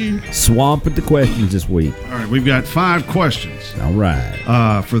Ready. are. Swamp with the questions this week. All right. We've got 5 questions All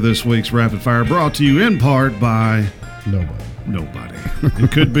right. for this week's rapid fire, brought to you in part by Nobody.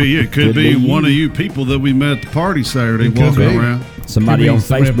 It could be. It could be one of you people that we met at the party Saturday It could walking be. around. Somebody on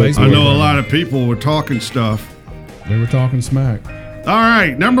Facebook. I know a lot of people were talking stuff. They were talking smack. All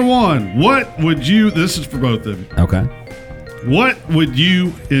right, number 1. What would you? This is for both of you. Okay. What would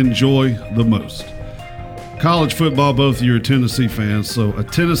you enjoy the most? College football. Both of you are Tennessee fans, so a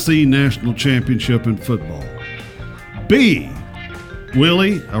Tennessee national championship in football. B.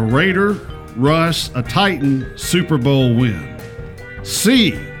 Willie, a Raider. Russ, a Titan Super Bowl win.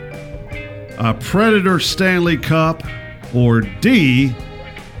 C. A Predator Stanley Cup. Or D.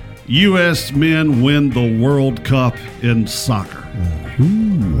 U.S. men win the World Cup in soccer.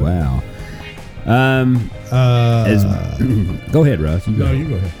 Ooh, wow. Go ahead, Russ. You go. No, you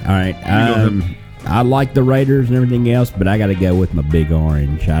go ahead. All right. go ahead. I like the Raiders and everything else, but I got to go with my Big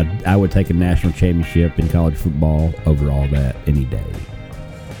Orange. I would take a national championship in college football over all that any day.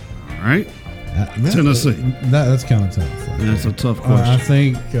 All right. Tennessee. That's kind of tough. That's a tough I question.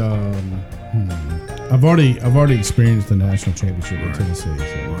 think I've already experienced the national championship in Tennessee.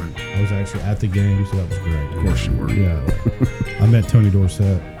 So I was actually at the game, so that was great. Of course you were. Yeah, I met Tony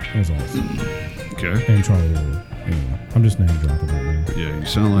Dorsett. That was awesome. Okay. And Charlie Lillard. Anyway, I'm just name dropping right now. Yeah, you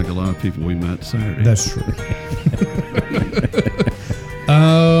sound like a lot of people we met Saturday. That's true.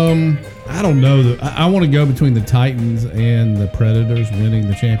 I don't know. I want to go between the Titans and the Predators winning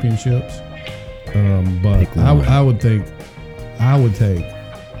the championships. But Pick one. I would take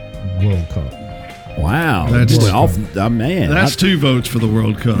World Cup. Wow. That's- Boy, man. That's 2 votes for the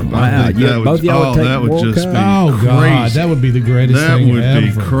World Cup. Wow, I think yeah, that would, both y'all would take that would World just Cup? be Oh crazy. God, that would be the greatest That thing would ever.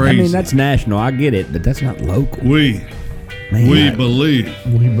 be crazy. I mean, that's national. I get it, but that's not local. We Man. believe.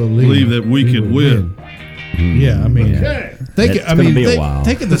 We believe that we can would win. Yeah, I mean, think It's gonna be a while.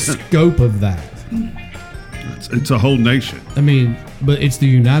 think of the scope of that. It's a whole nation. I mean, but it's the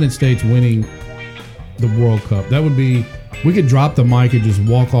United States winning the World Cup. That would be. We could drop the mic and just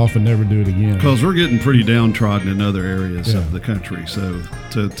walk off and never do it again. Because we're getting pretty downtrodden in other areas Yeah. of the country. So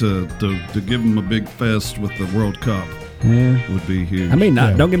to give them a big fest with the World Cup Yeah. would be huge. I mean,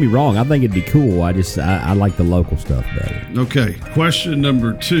 Yeah. don't get me wrong. I think it'd be cool. I like the local stuff better. Okay, question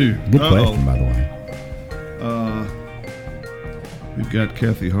number 2. Good question, by the way. We've got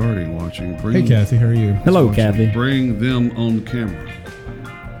Kathy Harding watching. Hey, Kathy, how are you? Hello, Kathy. Bring them on camera.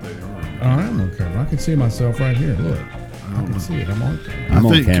 Oh, I'm okay. I can see myself right here. Look, I can see it. I'm on. I'm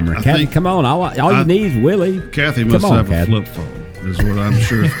on think- camera. I Kathy, think- come on. All you need is Willie. Kathy Come must on, have Kathy. a flip phone, is what I'm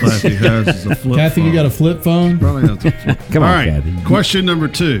sure Kathy has is a flip Kathy, phone. you got a flip phone? Probably has a flip Come All on, right, Kathy. question number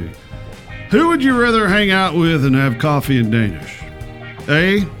 2. Who would you rather hang out with and have coffee in Danish?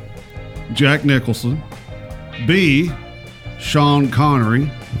 A. Jack Nicholson. B. Sean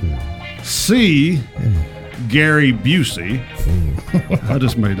Connery. C. Gary Busey. I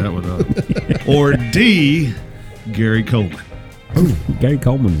just made that one up. Or D. Gary Coleman. Gary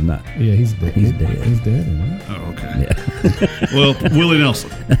Coleman's not. Yeah, he's dead. He's dead. He's dead, isn't he? Oh, okay. Well, Willie Nelson.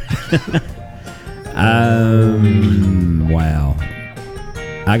 Wow.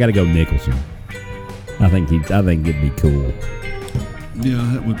 I got to go Nicholson. I think it'd be cool. Yeah,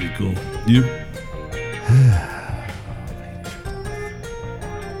 that would be cool. You?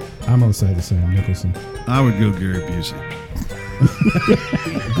 I'm going to say the same, Nicholson. I would go Gary Busey.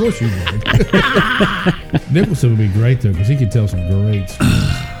 Of course you would. Nicholson would be great, though, because he could tell some great stories.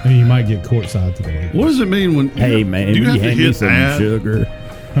 I mean, you might get courtside to the Lakers. What does it mean when? Hey, man, do you will have you to hand me hit some add? sugar?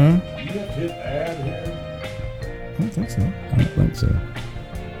 Huh? You have to hit add here. I don't think so. I don't think so.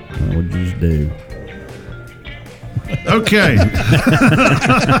 What would you just do? Okay.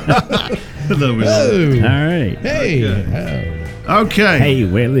 No, we don't. Oh, All right. hey. Okay. Hey,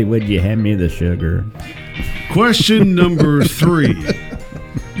 Willie, would you hand me the sugar? Question number 3.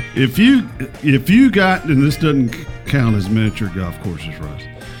 If you got, and this doesn't count as miniature golf courses, Russ.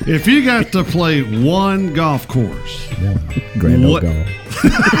 If you got to play one golf course, Grand Old What- Golf.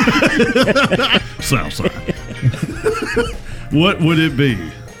 Southside, what would it be?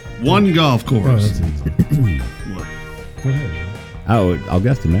 One golf Oh, course. that's easy. What? Go ahead. Oh,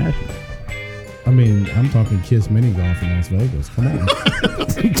 Augusta National. I mean, I'm talking Kiss Mini Golf in Las Vegas. Come on.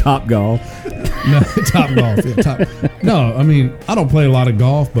 Top Golf. No, Top Golf. Yeah, no, I mean, I don't play a lot of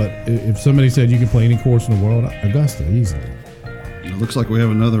golf, but if somebody said you can play any course in the world, Augusta, easily. It looks like we have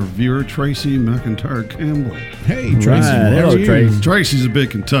another viewer, Tracy McIntyre Campbell. Hey, Tracy. Right. how Hello, are you? Tracy. Tracy's a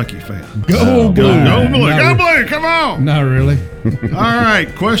big Kentucky fan. Go Blue. Go Blue! Not Go Blue! Come on! Not really. All right,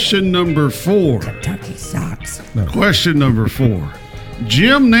 question number 4. Kentucky sucks. Question number 4.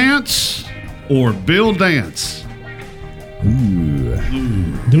 Jim Nance or Bill Dance?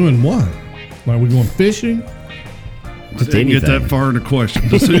 Doing what? Like, we going fishing? Just Didn't get anything. that far in the question.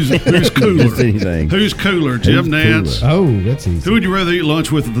 Just who's cooler? Just anything. Who's cooler, Jim Who's Nance? cooler? Oh, that's easy. Who would you rather eat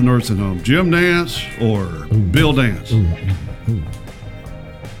lunch with at the nursing home, Jim Nance or Bill Dance?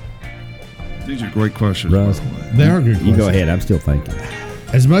 These are great questions. Russ, by the way. They are good questions. you go ahead. I'm still thinking.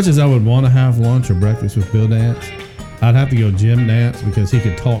 As much as I would want to have lunch or breakfast with Bill Dance, I'd have to go Jim Nance because he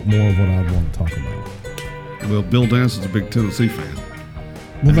could talk more of what I'd want to talk about. Well, Bill Dance is a big Tennessee fan.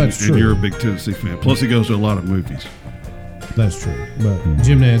 Well, that's And true. you're a big Tennessee fan. Plus, he goes to a lot of movies. That's true. But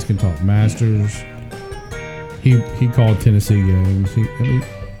Jim Nance can talk Masters. He called Tennessee games.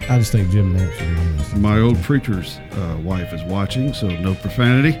 I just think Jim Nance would be honest. My old preacher's wife is watching, so no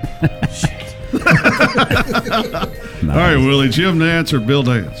profanity. All right, Willie, Jim Nance or Bill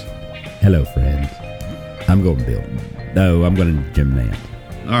Dance? Hello, friends. I'm going Bill. No, I'm going to Jim Nance.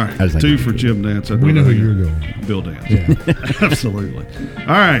 All right, I was 2 thinking for Jim Nance. I'd We know rather who hear you're going. Bill Dance. Yeah. Absolutely. All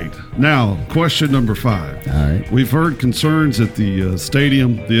right, now question number 5. All right. We've heard concerns that the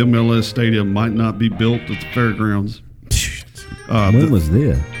stadium, the MLS stadium, might not be built at the fairgrounds. When was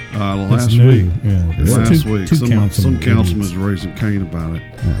this? Last It's new. week. Yeah. Last Two week, councilmen some councilman idiots. was raising Cain about it.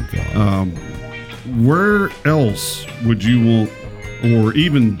 Oh, God. Where else would you want, or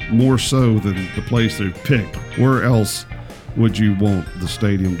even more so than the place they picked, where else would you want the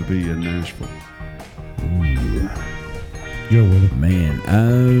stadium to be in Nashville? You're with it. Man,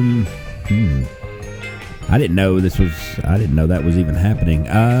 I didn't know that was even happening.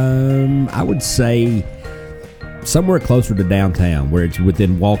 I would say somewhere closer to downtown, where it's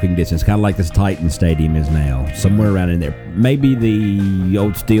within walking distance, kind of like this Titan Stadium is now. Somewhere around in there, maybe the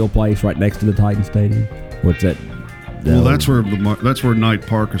old Steel place right next to the Titan Stadium. What's that? Well, that's where Knight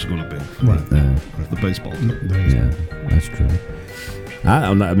Park is going to be. Right. The baseball team. Yeah, that's true. I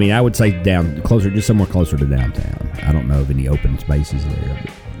don't know. I mean, I would say just somewhere closer to downtown. I don't know of any open spaces there.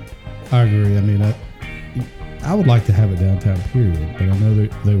 But I agree. I mean, I would like to have it downtown, period. But I know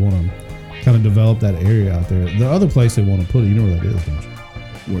they want to kind of develop that area out there. The other place they want to put it, you know where that is, don't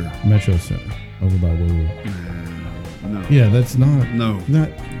you? Where? Metro Center, over by where we. No. Yeah, that's not. No. Not.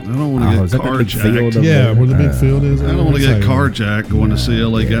 I don't want to is get that the big field carjacked. over Yeah, there? where the big field is. I don't want to get It's like- carjacked going to see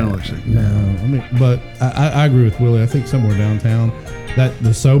LA Galaxy. No, I mean, but I agree with Willie. I think somewhere downtown, that the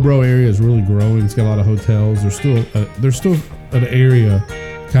Sobro area is really growing. It's got a lot of hotels. There's still an area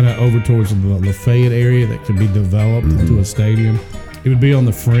kind of over towards the Lafayette area that could be developed into a stadium. It would be on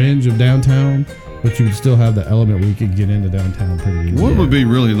the fringe of downtown, but you would still have the element where you could get into downtown pretty easily. What would be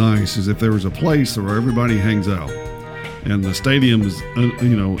really nice is if there was a place where everybody hangs out, and the stadium is,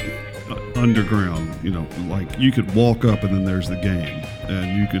 underground. Like you could walk up and then there's the game,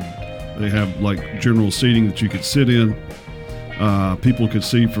 and they have like general seating that you could sit in. People could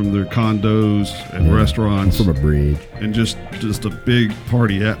see from their condos and restaurants, from a bridge. and just a big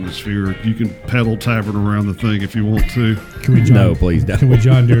party atmosphere. You can pedal tavern around the thing if you want to. Can we No, please don't. Can we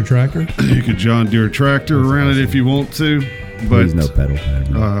John Deere tractor? You could John Deere tractor around it if you want to. But Please no pedal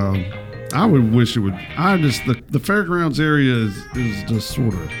pattern. I would wish it would. The fairgrounds area is just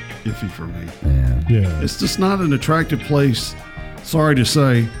sort of iffy for me. Yeah. Yeah. It's just not an attractive place. Sorry to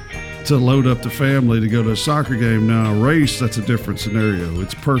say, to load up the family to go to a soccer game. Now, a race, that's a different scenario.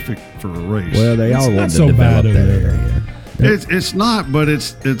 It's perfect for a race. Well, they all not want to so develop bad over that there. area. it's not, but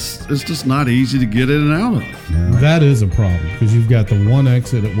it's just not easy to get in and out of. That is a problem because you've got the one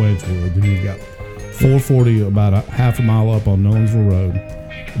exit at Wedgwood, then you've got 440 about a half a mile up on Nolensville Road.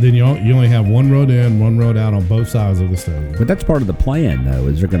 Then you only have one road in, one road out on both sides of the stadium. But that's part of the plan, though.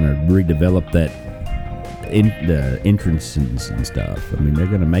 Is they're going to redevelop that the entrances and stuff. I mean, they're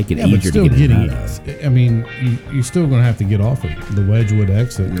going to make it Yeah, but easier still to get in getting and out of. I mean, you're still going to have to get off of the Wedgwood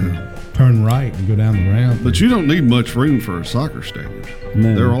exit, and turn right, and go down the ramp. But you don't need much room for a soccer stadium.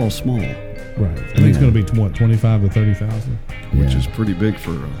 No. They're all small, right. I think it's going to be 25 to 30,000. which Yeah. is pretty big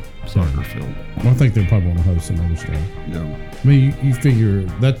for a soccer field. I think they probably want to host some other stuff. Yeah. I mean, you figure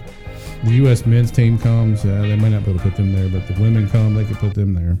that the U.S. men's team comes, they may not be able to put them there, but the women come, they could put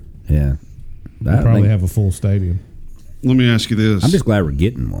them there. Yeah. They probably have a full stadium. Let me ask you this. I'm just glad we're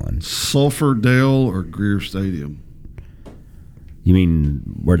getting one. Sulphur Dale or Greer Stadium? You mean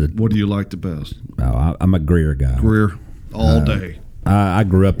where the? What do you like the best? Oh, I'm a Greer guy. Greer all day. I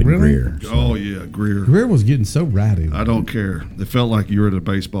grew up in Really? Greer. Oh yeah, Greer. Greer was getting so ratty. I don't care. It felt like you were at a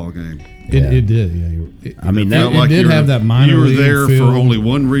baseball game. It did. Yeah. I mean, It that, Felt did you were- have that minor You were league there feel. for only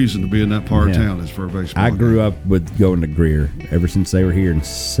one reason to be in that part of Yeah. town is for a baseball. I grew game. up with going to Greer ever since they were here in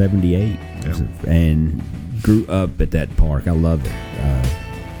 '78, and grew up at that park. I loved it.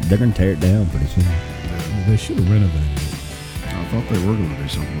 They're going to tear it down pretty soon. They should have renovated it. I thought they were going to do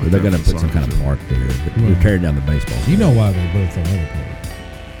something like They're that. going to for put some kind of soccer, park there. But Well, they're tearing down the baseball. You know why they built that other park?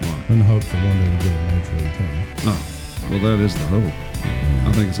 Why? In the hopes that one day we'll get a major league team. too. Oh, well, that is the hope. I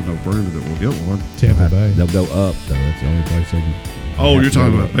think it's a no-brainer that we'll get one. Tampa Bay. They'll go up though. That's the only place they can. Oh, have you're to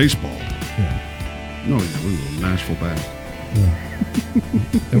talking go about up. baseball? Yeah. No, yeah, we will. Nashville Bass.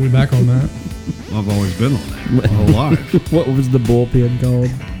 Are we back on that? I've always been on that my whole life. What was the bullpen called?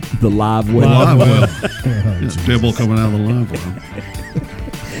 The live well. Live well. Oh, Yeah, geez. Dibble coming out of the live well.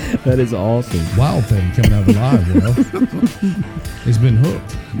 That is awesome. Wild thing coming out of the live, well. He's been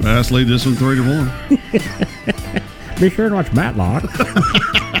hooked. Bass lead this one 3-1. Be sure to watch Matlock.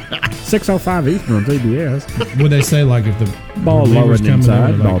 6:05 Eastern on CBS. Would they say like if the Ball lower relievers than coming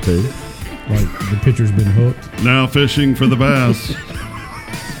inside. in, Ball like, two. like the pitcher's been hooked? Now fishing for the bass.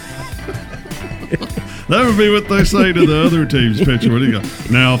 That would be what they say to the other team's pitcher. What do you go?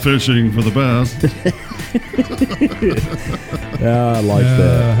 Now fishing for the bass. Yeah, I like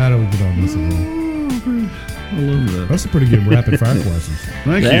that. How do we get on this again? I love that. That's a pretty good rapid fire questions.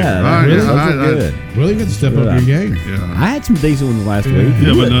 Thank you. Yeah, I- those I- are good. Really good to step up your game. Yeah. I had some decent ones last week.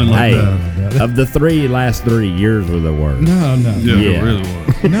 Yeah, but none like Hey, that. of the last 3 years were the worst. No. Yeah, Yeah. it really was.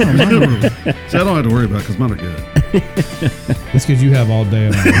 No, mine, See, I don't have to worry about it because mine are good. that's because you have all day.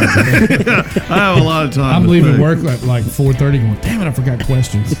 And all night. I have a lot of time. I'm to leaving think. work at like 4:30 going, damn it, I forgot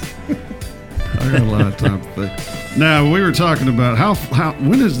questions. I got a lot of time to think. Now, we were talking about how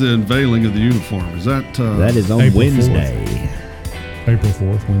when is the unveiling of the uniform? Is that That is on April Wednesday. April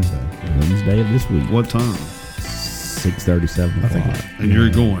 4th, Wednesday. Wednesday of this week. what time? 6:37 I think o'clock. And you're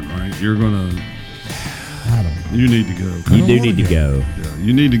going, right? You're gonna. I don't know. You need to go. You don't do wanna need to go. Yeah,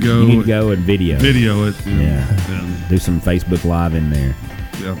 you need to go. You need to go and video. Video it. Yeah. And, Do some Facebook Live in there.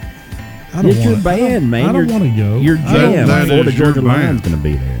 yeah. I don't It's your wanna- band, man. I don't want to go. Your I don't- jam. that Florida is your Georgia band. Line's going to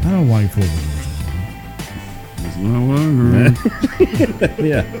be there. I don't like Florida. That's not what I heard.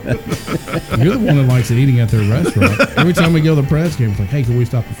 Yeah. You're the one that likes eating at their restaurant. Every time we go to the press game, it's like, hey, can we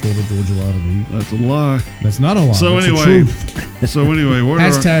stop at Florida Georgia Line and eat? That's a lie. That's not a lie. So That's the anyway, truth. what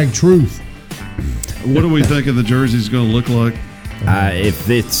Hashtag truth. do we think of the jerseys going to look like? If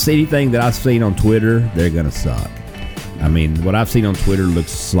it's anything that I've seen on Twitter, they're going to suck. I mean, what I've seen on Twitter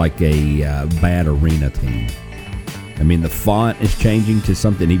looks like a bad arena team. I mean, the font is changing to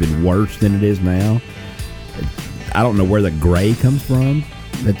something even worse than it is now. I don't know where the gray comes from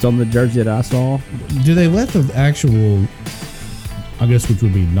that's on the jersey that I saw. Do they let the actual, I guess, which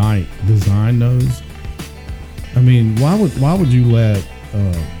would be Nike, design those? I mean, why would you let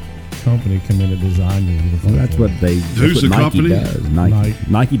a company come in and design your uniform? Well, that's what they. Who's that's what the Nike company? does.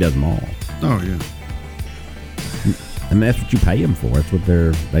 Nike does them all. Oh yeah. I mean, that's what you pay them for. That's what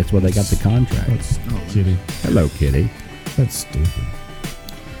they're. That's what they got the contract. That's kitty. Hello, Kitty. That's stupid.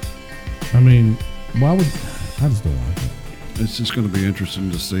 I mean, why would I just don't like it? It's just going to be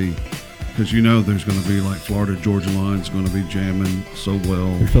interesting to see because you know there's going to be like Florida Georgia Line's going to be jamming so well.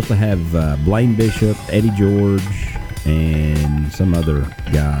 They're supposed to have Blaine Bishop, Eddie George, and some other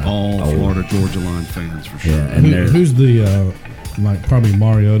guy. All old. Florida Georgia Line fans for sure. Yeah, and Who's the like probably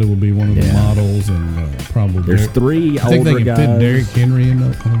Mariota will be one of the Yeah. models and probably There's Derek- three I think older they can guys. fit Derrick Henry in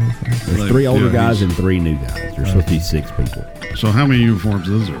that. One of those things. There's Like, 3 older yeah, guys he's- and 3 new guys. There's supposed to be 6 people. So how many uniforms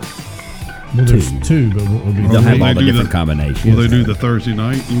is there? Well, there's Two. 2, but it'll be Or They'll will have they all the do different the- combinations. Will they do the Thursday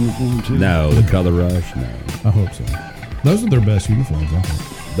night uniform too? No, the Color Rush. No, I hope so. Those are their best uniforms, I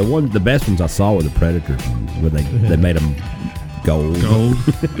think. the best ones I saw were the Predators ones, where they made them gold, Gold.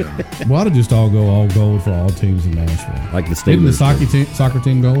 Why don't just all go all gold for all teams in Nashville? like the Isn't the Steelers. soccer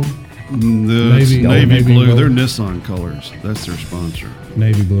team gold? The Navy- navy navy blue. gold. They're Nissan colors. That's their sponsor.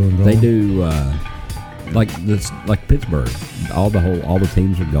 Navy blue and gold. They do like Pittsburgh. All the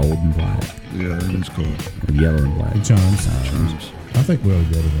teams are gold and black, Yeah, that is cool. or yellow and black. It chimes. Terms. I think we'll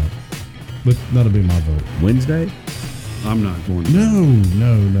go to that. But that'll be my vote. Wednesday. I'm not going to.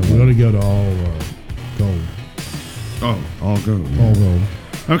 No. We ought to go to all gold. Oh, all gold. All gold.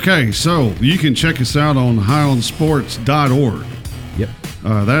 Okay, so you can check us out on highlandsports.org. Yep.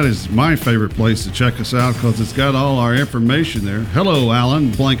 That is my favorite place to check us out because it's got all our information there. Hello, Alan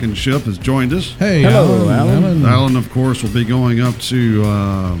Blankenship has joined us. Hey, Hello, Alan. Alan, of course, will be going up to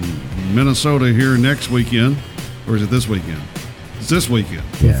Minnesota here next weekend. Or is it this weekend? It's this weekend.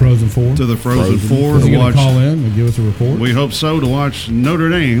 To the Frozen Four. To the Frozen Four Is he to going watch. to call in and give us a report? We hope so, to watch Notre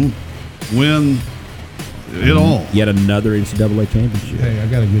Dame win it all. Yet another NCAA championship. Hey, I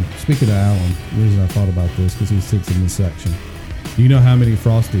got a good. Speaking of Allen, the reason I thought about this because he sits in this section. Do you know how many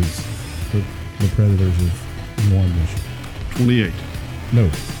Frosties the Predators have won this year? 28. No,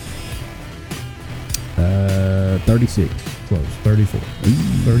 36. close. 34.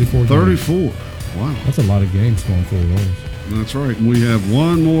 34. games. 34. Wow. That's a lot of games going for those. That's right. And we have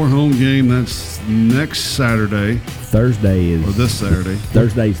one more home game. That's next Saturday, Thursday or is this Saturday.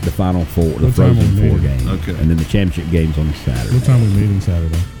 Thursday's the Final Four, the What time Frozen are we Four meeting? game. Okay. And then the championship game's on Saturday. What time are we meeting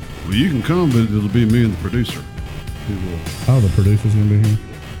Saturday? Well, you can come, but it'll be me and the producer. Who will. Oh, the producer's going to be here.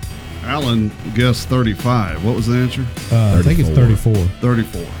 Alan guessed 35. What was the answer? I think it's 34.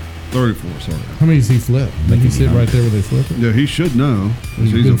 34. 34, sorry. How many does he flip? Did he sit right there where they flip it? Yeah, he should know.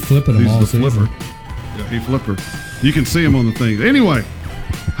 He's been flipping them he's all the season. flipper. Yeah, he flipper. You can see him on the thing. Anyway,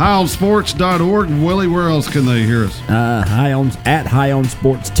 highonsports.org. Willie, where else can they hear us? at High on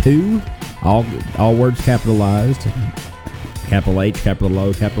Sports 2, all words capitalized, capital H, capital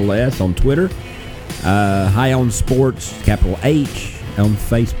O, capital S on Twitter. High on Sports, capital H on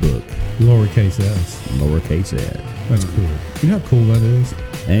Facebook, Lowercase s. lowercase s. That's cool. You know how cool that is?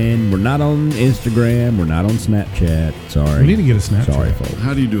 And we're not on Instagram. We're not on Snapchat. Sorry. We need to get a Snapchat. Sorry, folks.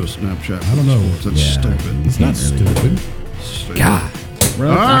 How do you do a Snapchat? I don't know. That's Yeah. stupid. It's not stupid. Stupid. God.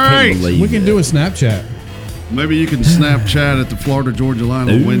 Bro, All I can't right. believe We can it. do a Snapchat. Maybe you can Snapchat at the Florida Georgia line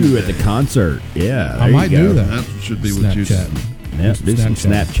on Ooh, Wednesday. at the concert. Yeah. I there you might go. do that. That should be what you said. Snapchat. Yep, do some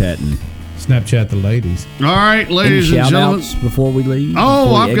Snapchat. Snapchatting. Snapchat the ladies. All right, Any ladies and shout gentlemen. outs before we leave? Oh,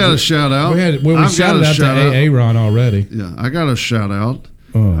 Before we I've got a exit? shout out. We shouted out to Aaron already. Yeah, I got a shout out.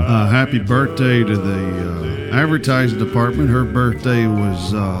 Oh. Happy birthday to the advertising department. Her birthday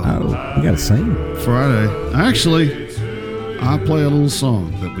was Oh, we got to sing. Friday. Actually, I play a little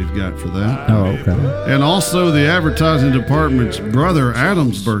song that we've got for that. Oh, okay. And also, the advertising department's brother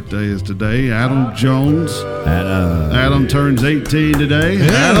Adam's birthday is today. Adam Jones. Adam turns 18 today. Yeah,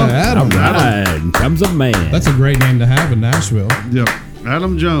 Adam. Right. Comes a man. That's a great name to have in Nashville. Yep.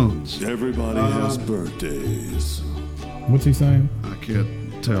 Adam Jones. Everybody has birthdays, What's he saying? I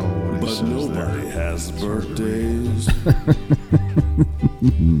can't tell what he but says nobody there. has birthdays.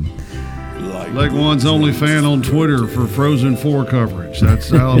 Leg One's only fan on Twitter for Frozen 4 coverage. That's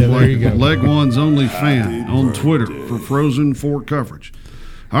how Yeah, there you go. Leg One's only fan on Twitter for Frozen 4 coverage.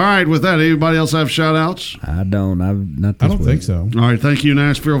 All right, with that, anybody else have shout outs? I don't. I've not. This I don't week. think so. All right, thank you,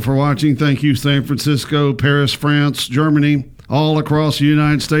 Nashville, for watching. Thank you, San Francisco, Paris, France, Germany, all across the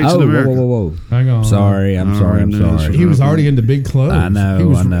United States Oh, of whoa, America. whoa, whoa, whoa! Hang on. Sorry, I'm All sorry. right, I'm no, sorry. He was already in the big close. I know, He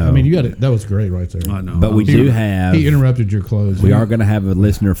was, I know. I mean, you got it. That was great right there. I know. But we do have. He interrupted your close. We are going to have a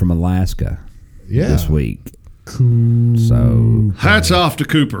listener from Alaska yeah. this week. Cool. So Hats off to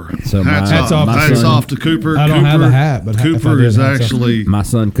Cooper. So hats my- off. my Hats son- off to Cooper. I don't Cooper, have a hat, but if I Cooper did, is hats off. actually. my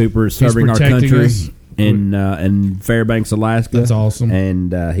son Cooper is serving our protecting country us. in Fairbanks, Alaska. That's awesome.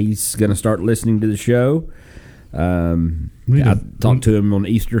 And he's going to start listening to the show. We I need to- talked to him on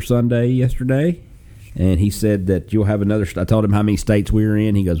Easter Sunday yesterday, and he said that you'll have another. I told him how many states we were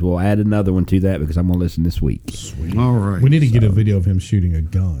in. He goes, "Well, add another one to that because I'm going to listen this week." All right. We need to get a video of him shooting a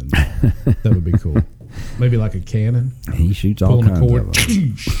gun. That would be cool. Maybe like a cannon. He shoots all Pulling a kinds cord. of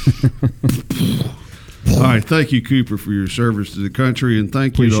them. All right, thank you, Cooper, for your service to the country, and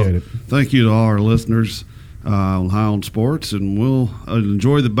thank Appreciate you it. thank you to all our listeners on High on Sports, and we'll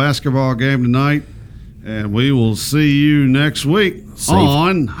enjoy the basketball game tonight, and we will see you next week Safe.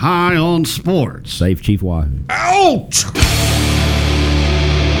 on High on Sports. Save Chief Wahoo. Ouch!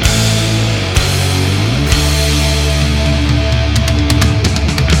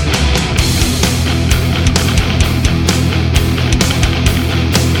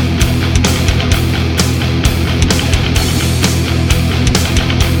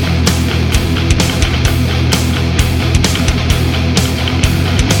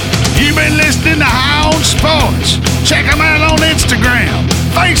 You've been listening to High on Sports. Check them out on Instagram,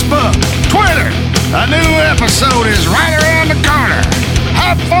 Facebook, Twitter. A new episode is right around the corner.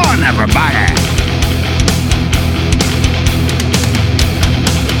 Have fun, everybody.